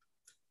to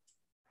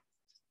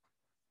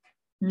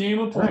name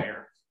a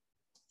player,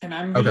 and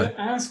I'm going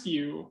to ask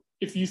you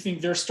if you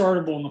think they're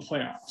startable in the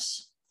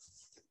playoffs.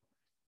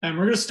 And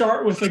we're going to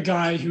start with a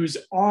guy who's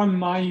on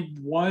my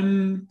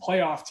one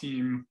playoff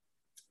team.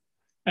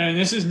 And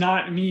this is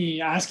not me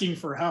asking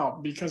for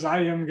help because I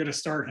am going to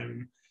start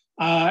him.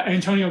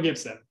 Antonio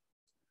Gibson.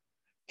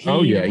 He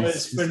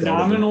was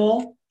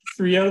phenomenal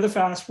 3 out of the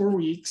past 4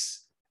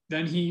 weeks.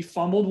 Then he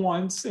fumbled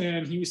once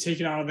and he was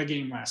taken out of the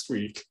game last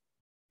week.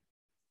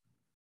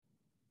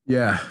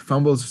 Yeah,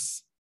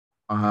 fumbles.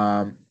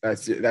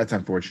 That's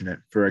unfortunate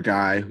for a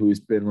guy who's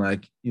been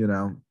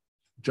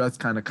just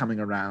kind of coming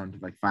around,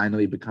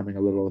 finally becoming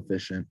a little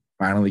efficient,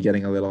 finally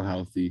getting a little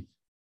healthy.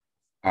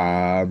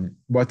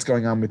 What's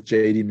going on with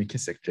JD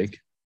McKissick, Jake?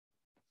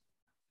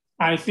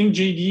 I think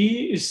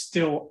JD is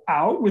still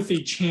out with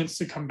a chance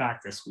to come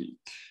back this week.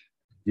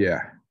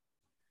 Yeah.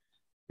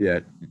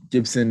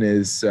 Gibson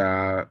is,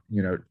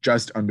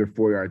 just under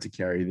 4 yards a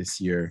carry this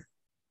year.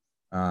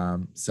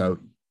 So,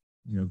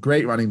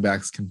 great running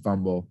backs can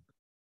fumble.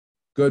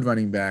 Good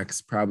running backs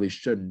probably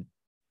shouldn't.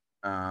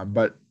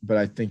 But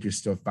I think you're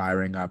still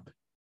firing up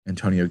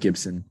Antonio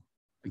Gibson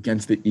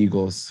against the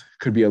Eagles.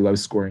 Could be a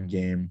low-scoring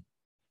game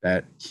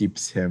that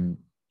keeps him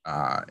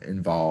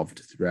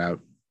involved throughout.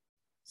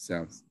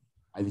 So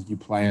I think you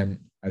play him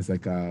as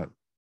like a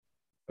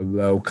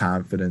low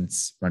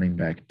confidence running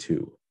back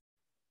 2.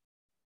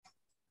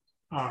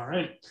 All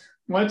right.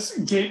 Let's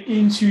get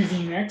into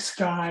the next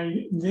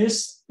guy.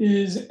 This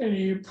is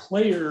a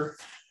player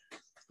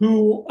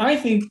who I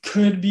think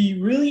could be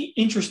really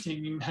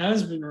interesting and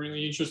has been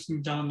really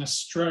interesting down the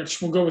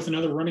stretch. We'll go with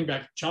another running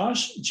back,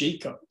 Josh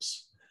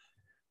Jacobs.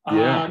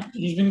 Yeah.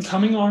 He's been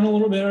coming on a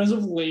little bit as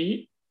of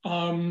late.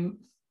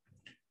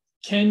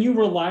 Can you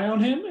rely on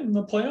him in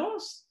the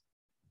playoffs?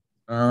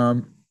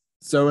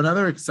 So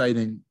another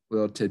exciting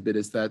little tidbit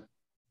is that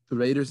the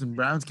Raiders and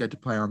Browns get to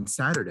play on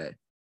Saturday.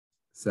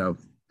 So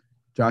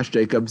Josh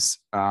Jacobs,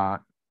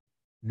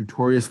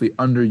 notoriously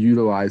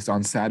underutilized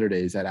on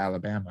Saturdays at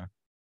Alabama,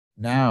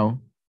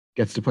 now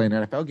gets to play an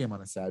NFL game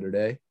on a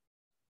Saturday.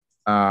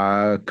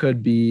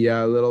 Could be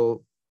a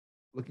little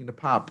looking to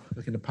pop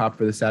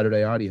for the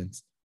Saturday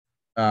audience.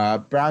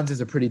 Browns is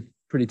a pretty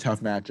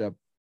tough matchup.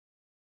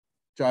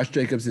 Josh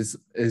Jacobs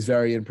is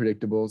very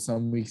unpredictable.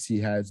 Some weeks he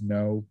has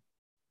no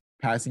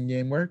passing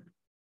game work,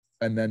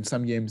 and then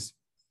some games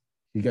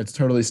he gets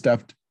totally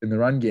stuffed in the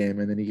run game,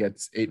 and then he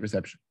gets 8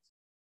 receptions.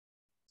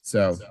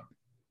 So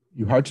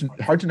you hard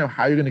to know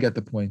how you're going to get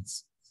the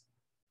points.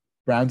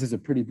 Browns is a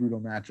pretty brutal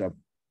matchup,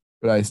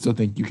 but I still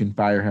think you can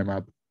fire him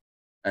up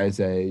as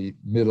a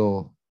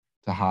middle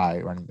to high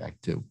running back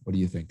too. What do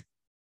you think?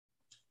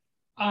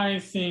 I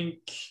think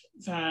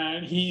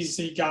that he's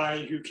a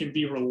guy who can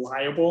be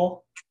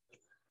reliable.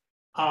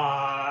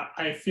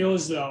 I feel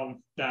as though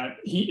that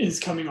he is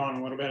coming on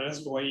a little bit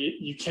as of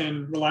late. You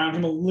can rely on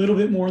him a little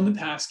bit more in the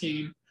pass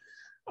game.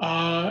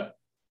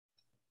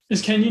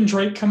 Is Kenyon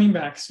Drake coming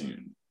back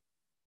soon?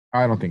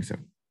 I don't think so.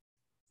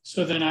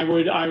 So then I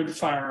would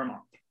fire him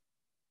up.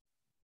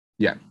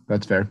 Yeah,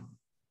 that's fair.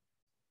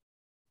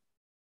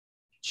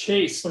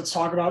 Chase, let's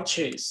talk about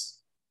Chase.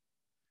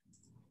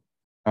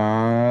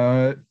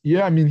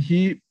 Yeah, I mean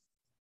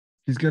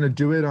he's gonna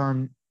do it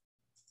on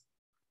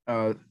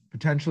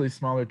potentially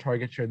smaller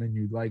target share than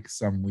you'd like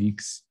some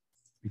weeks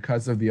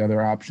because of the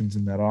other options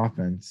in that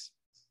offense.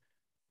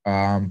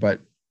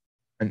 But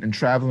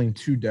traveling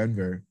to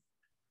Denver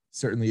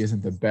certainly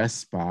isn't the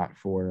best spot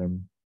for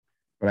him.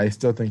 But I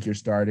still think you're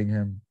starting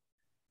him.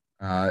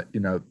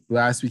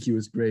 Last week he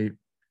was great,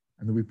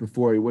 and the week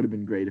before he would have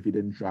been great if he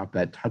didn't drop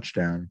that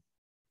touchdown.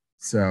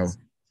 So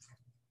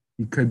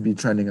he could be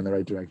trending in the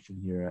right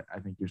direction here. I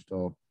think you're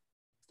still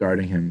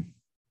starting him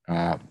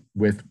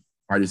with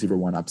wide receiver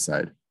 1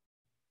 upside.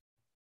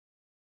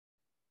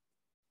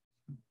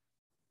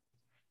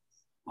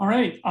 All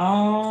right.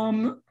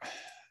 I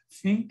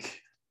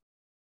think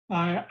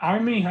I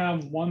may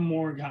have one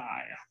more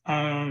guy.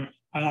 I'm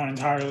not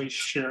entirely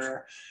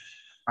sure.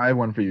 I have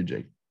one for you,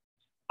 Jake.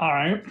 All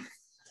right.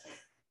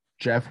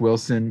 Jeff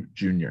Wilson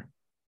Jr.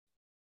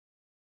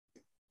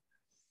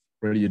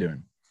 What are you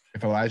doing?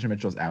 If Elijah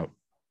Mitchell's out.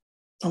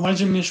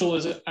 Elijah Mitchell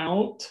is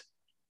out.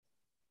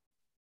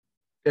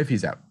 If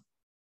he's out.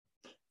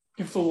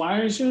 If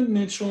Elijah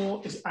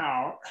Mitchell is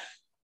out,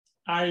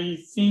 I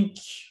think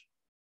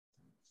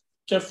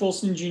Jeff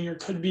Wilson Jr.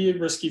 could be a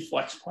risky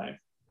flex play.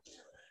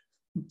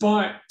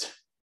 But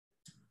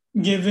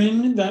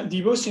given that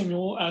Deebo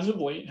Samuel, as of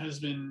late, has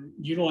been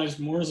utilized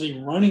more as a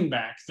running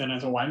back than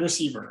as a wide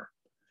receiver,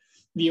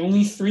 the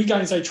only 3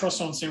 guys I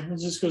trust on San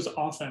Francisco's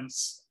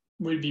offense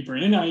would be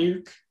Brandon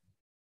Ayuk,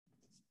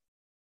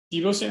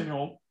 Deebo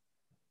Samuel,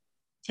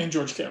 and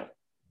George Kittle.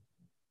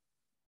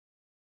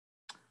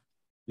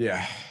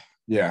 Yeah.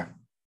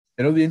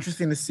 It'll be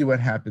interesting to see what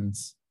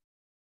happens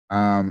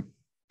to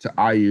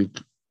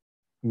Ayuk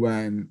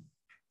when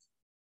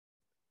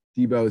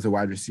Deebo is a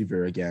wide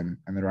receiver again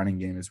and the running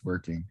game is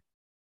working.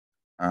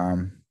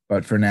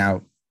 But for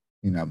now,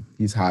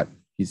 he's hot.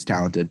 He's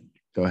talented.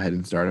 Go ahead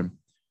and start him.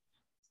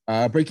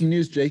 Breaking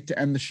news, Jake, to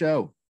end the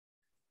show.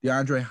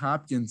 DeAndre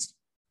Hopkins,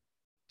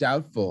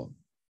 doubtful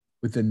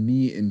with a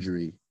knee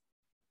injury.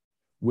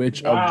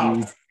 Which of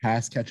these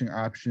pass-catching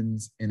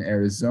options in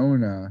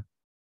Arizona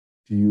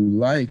do you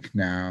like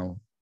now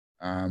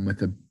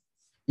with an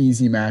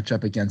easy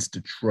matchup against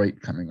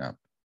Detroit coming up?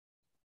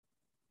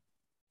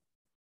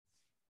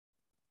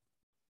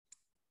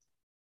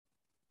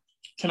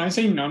 Can I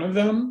say none of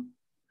them?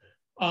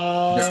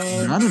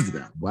 None of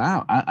them.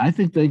 Wow. I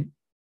think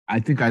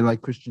I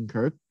like Christian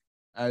Kirk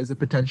as a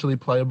potentially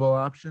playable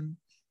option.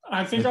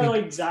 I think I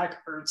like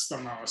Zach Ertz the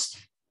most.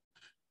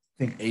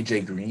 I think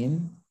AJ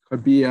Green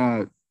could be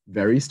a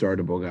very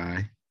startable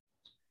guy.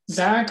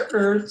 Zach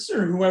Ertz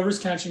or whoever's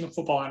catching the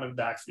football out of the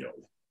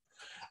backfield.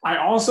 I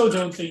also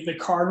don't think the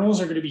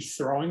Cardinals are going to be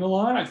throwing a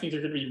lot. I think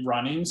they're going to be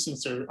running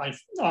since they're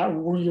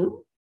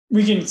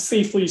we can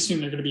safely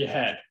assume they're going to be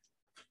ahead.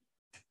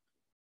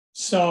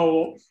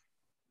 So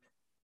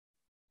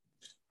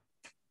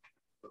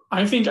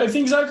I think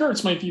Zach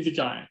Ertz might be the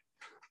guy.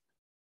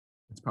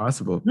 It's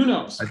possible. Who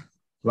knows? A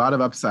lot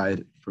of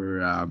upside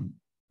for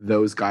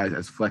those guys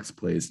as flex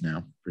plays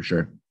now, for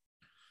sure.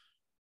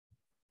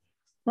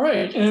 All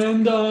right.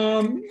 And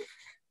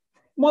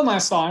one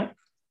last thought.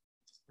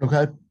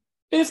 Okay.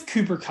 If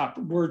Cooper Kupp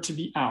were to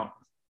be out,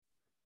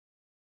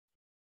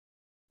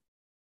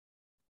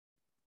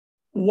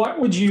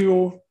 who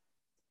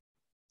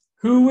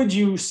would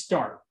you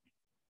start?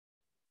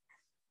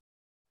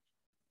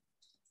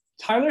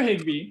 Tyler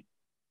Higbee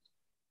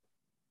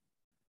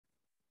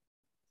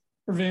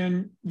or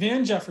Van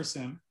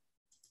Jefferson,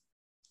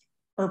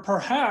 or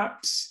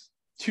perhaps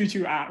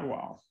Tutu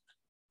Atwell?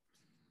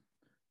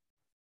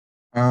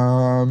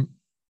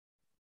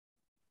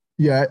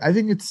 Yeah, I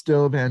think it's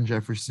still Van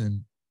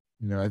Jefferson.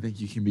 I think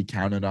you can be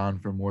counted on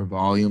for more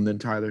volume than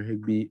Tyler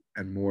Higbee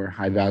and more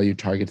high value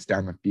targets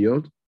down the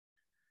field.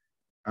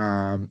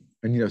 And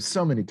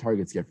so many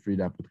targets get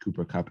freed up with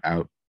Cooper Kupp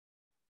out.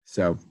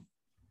 So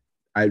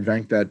I'd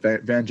rank that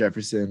Van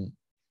Jefferson,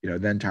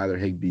 then Tyler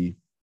Higbee.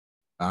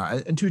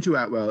 And Tutu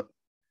Atwell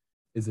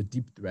is a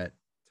deep threat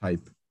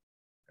type.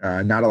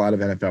 Not a lot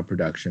of NFL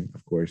production,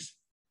 of course.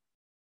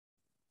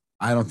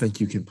 I don't think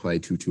you can play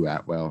Tutu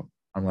Atwell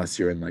unless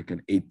you're in like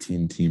an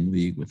 18-team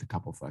league with a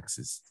couple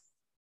flexes,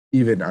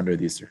 even under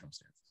these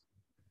circumstances.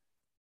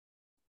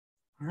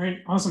 All right,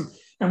 awesome.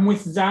 And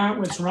with that,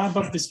 let's wrap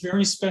up this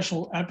very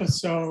special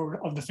episode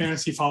of the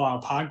Fantasy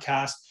Fallout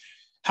podcast.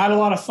 Had a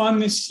lot of fun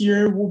this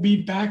year. We'll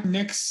be back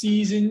next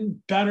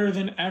season better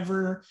than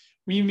ever.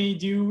 We may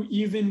do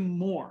even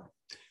more.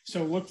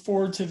 So look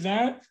forward to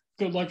that.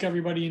 Good luck,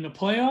 everybody, in the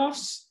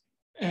playoffs.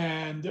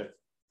 And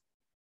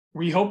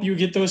we hope you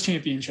get those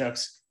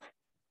championships.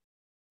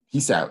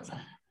 Peace out.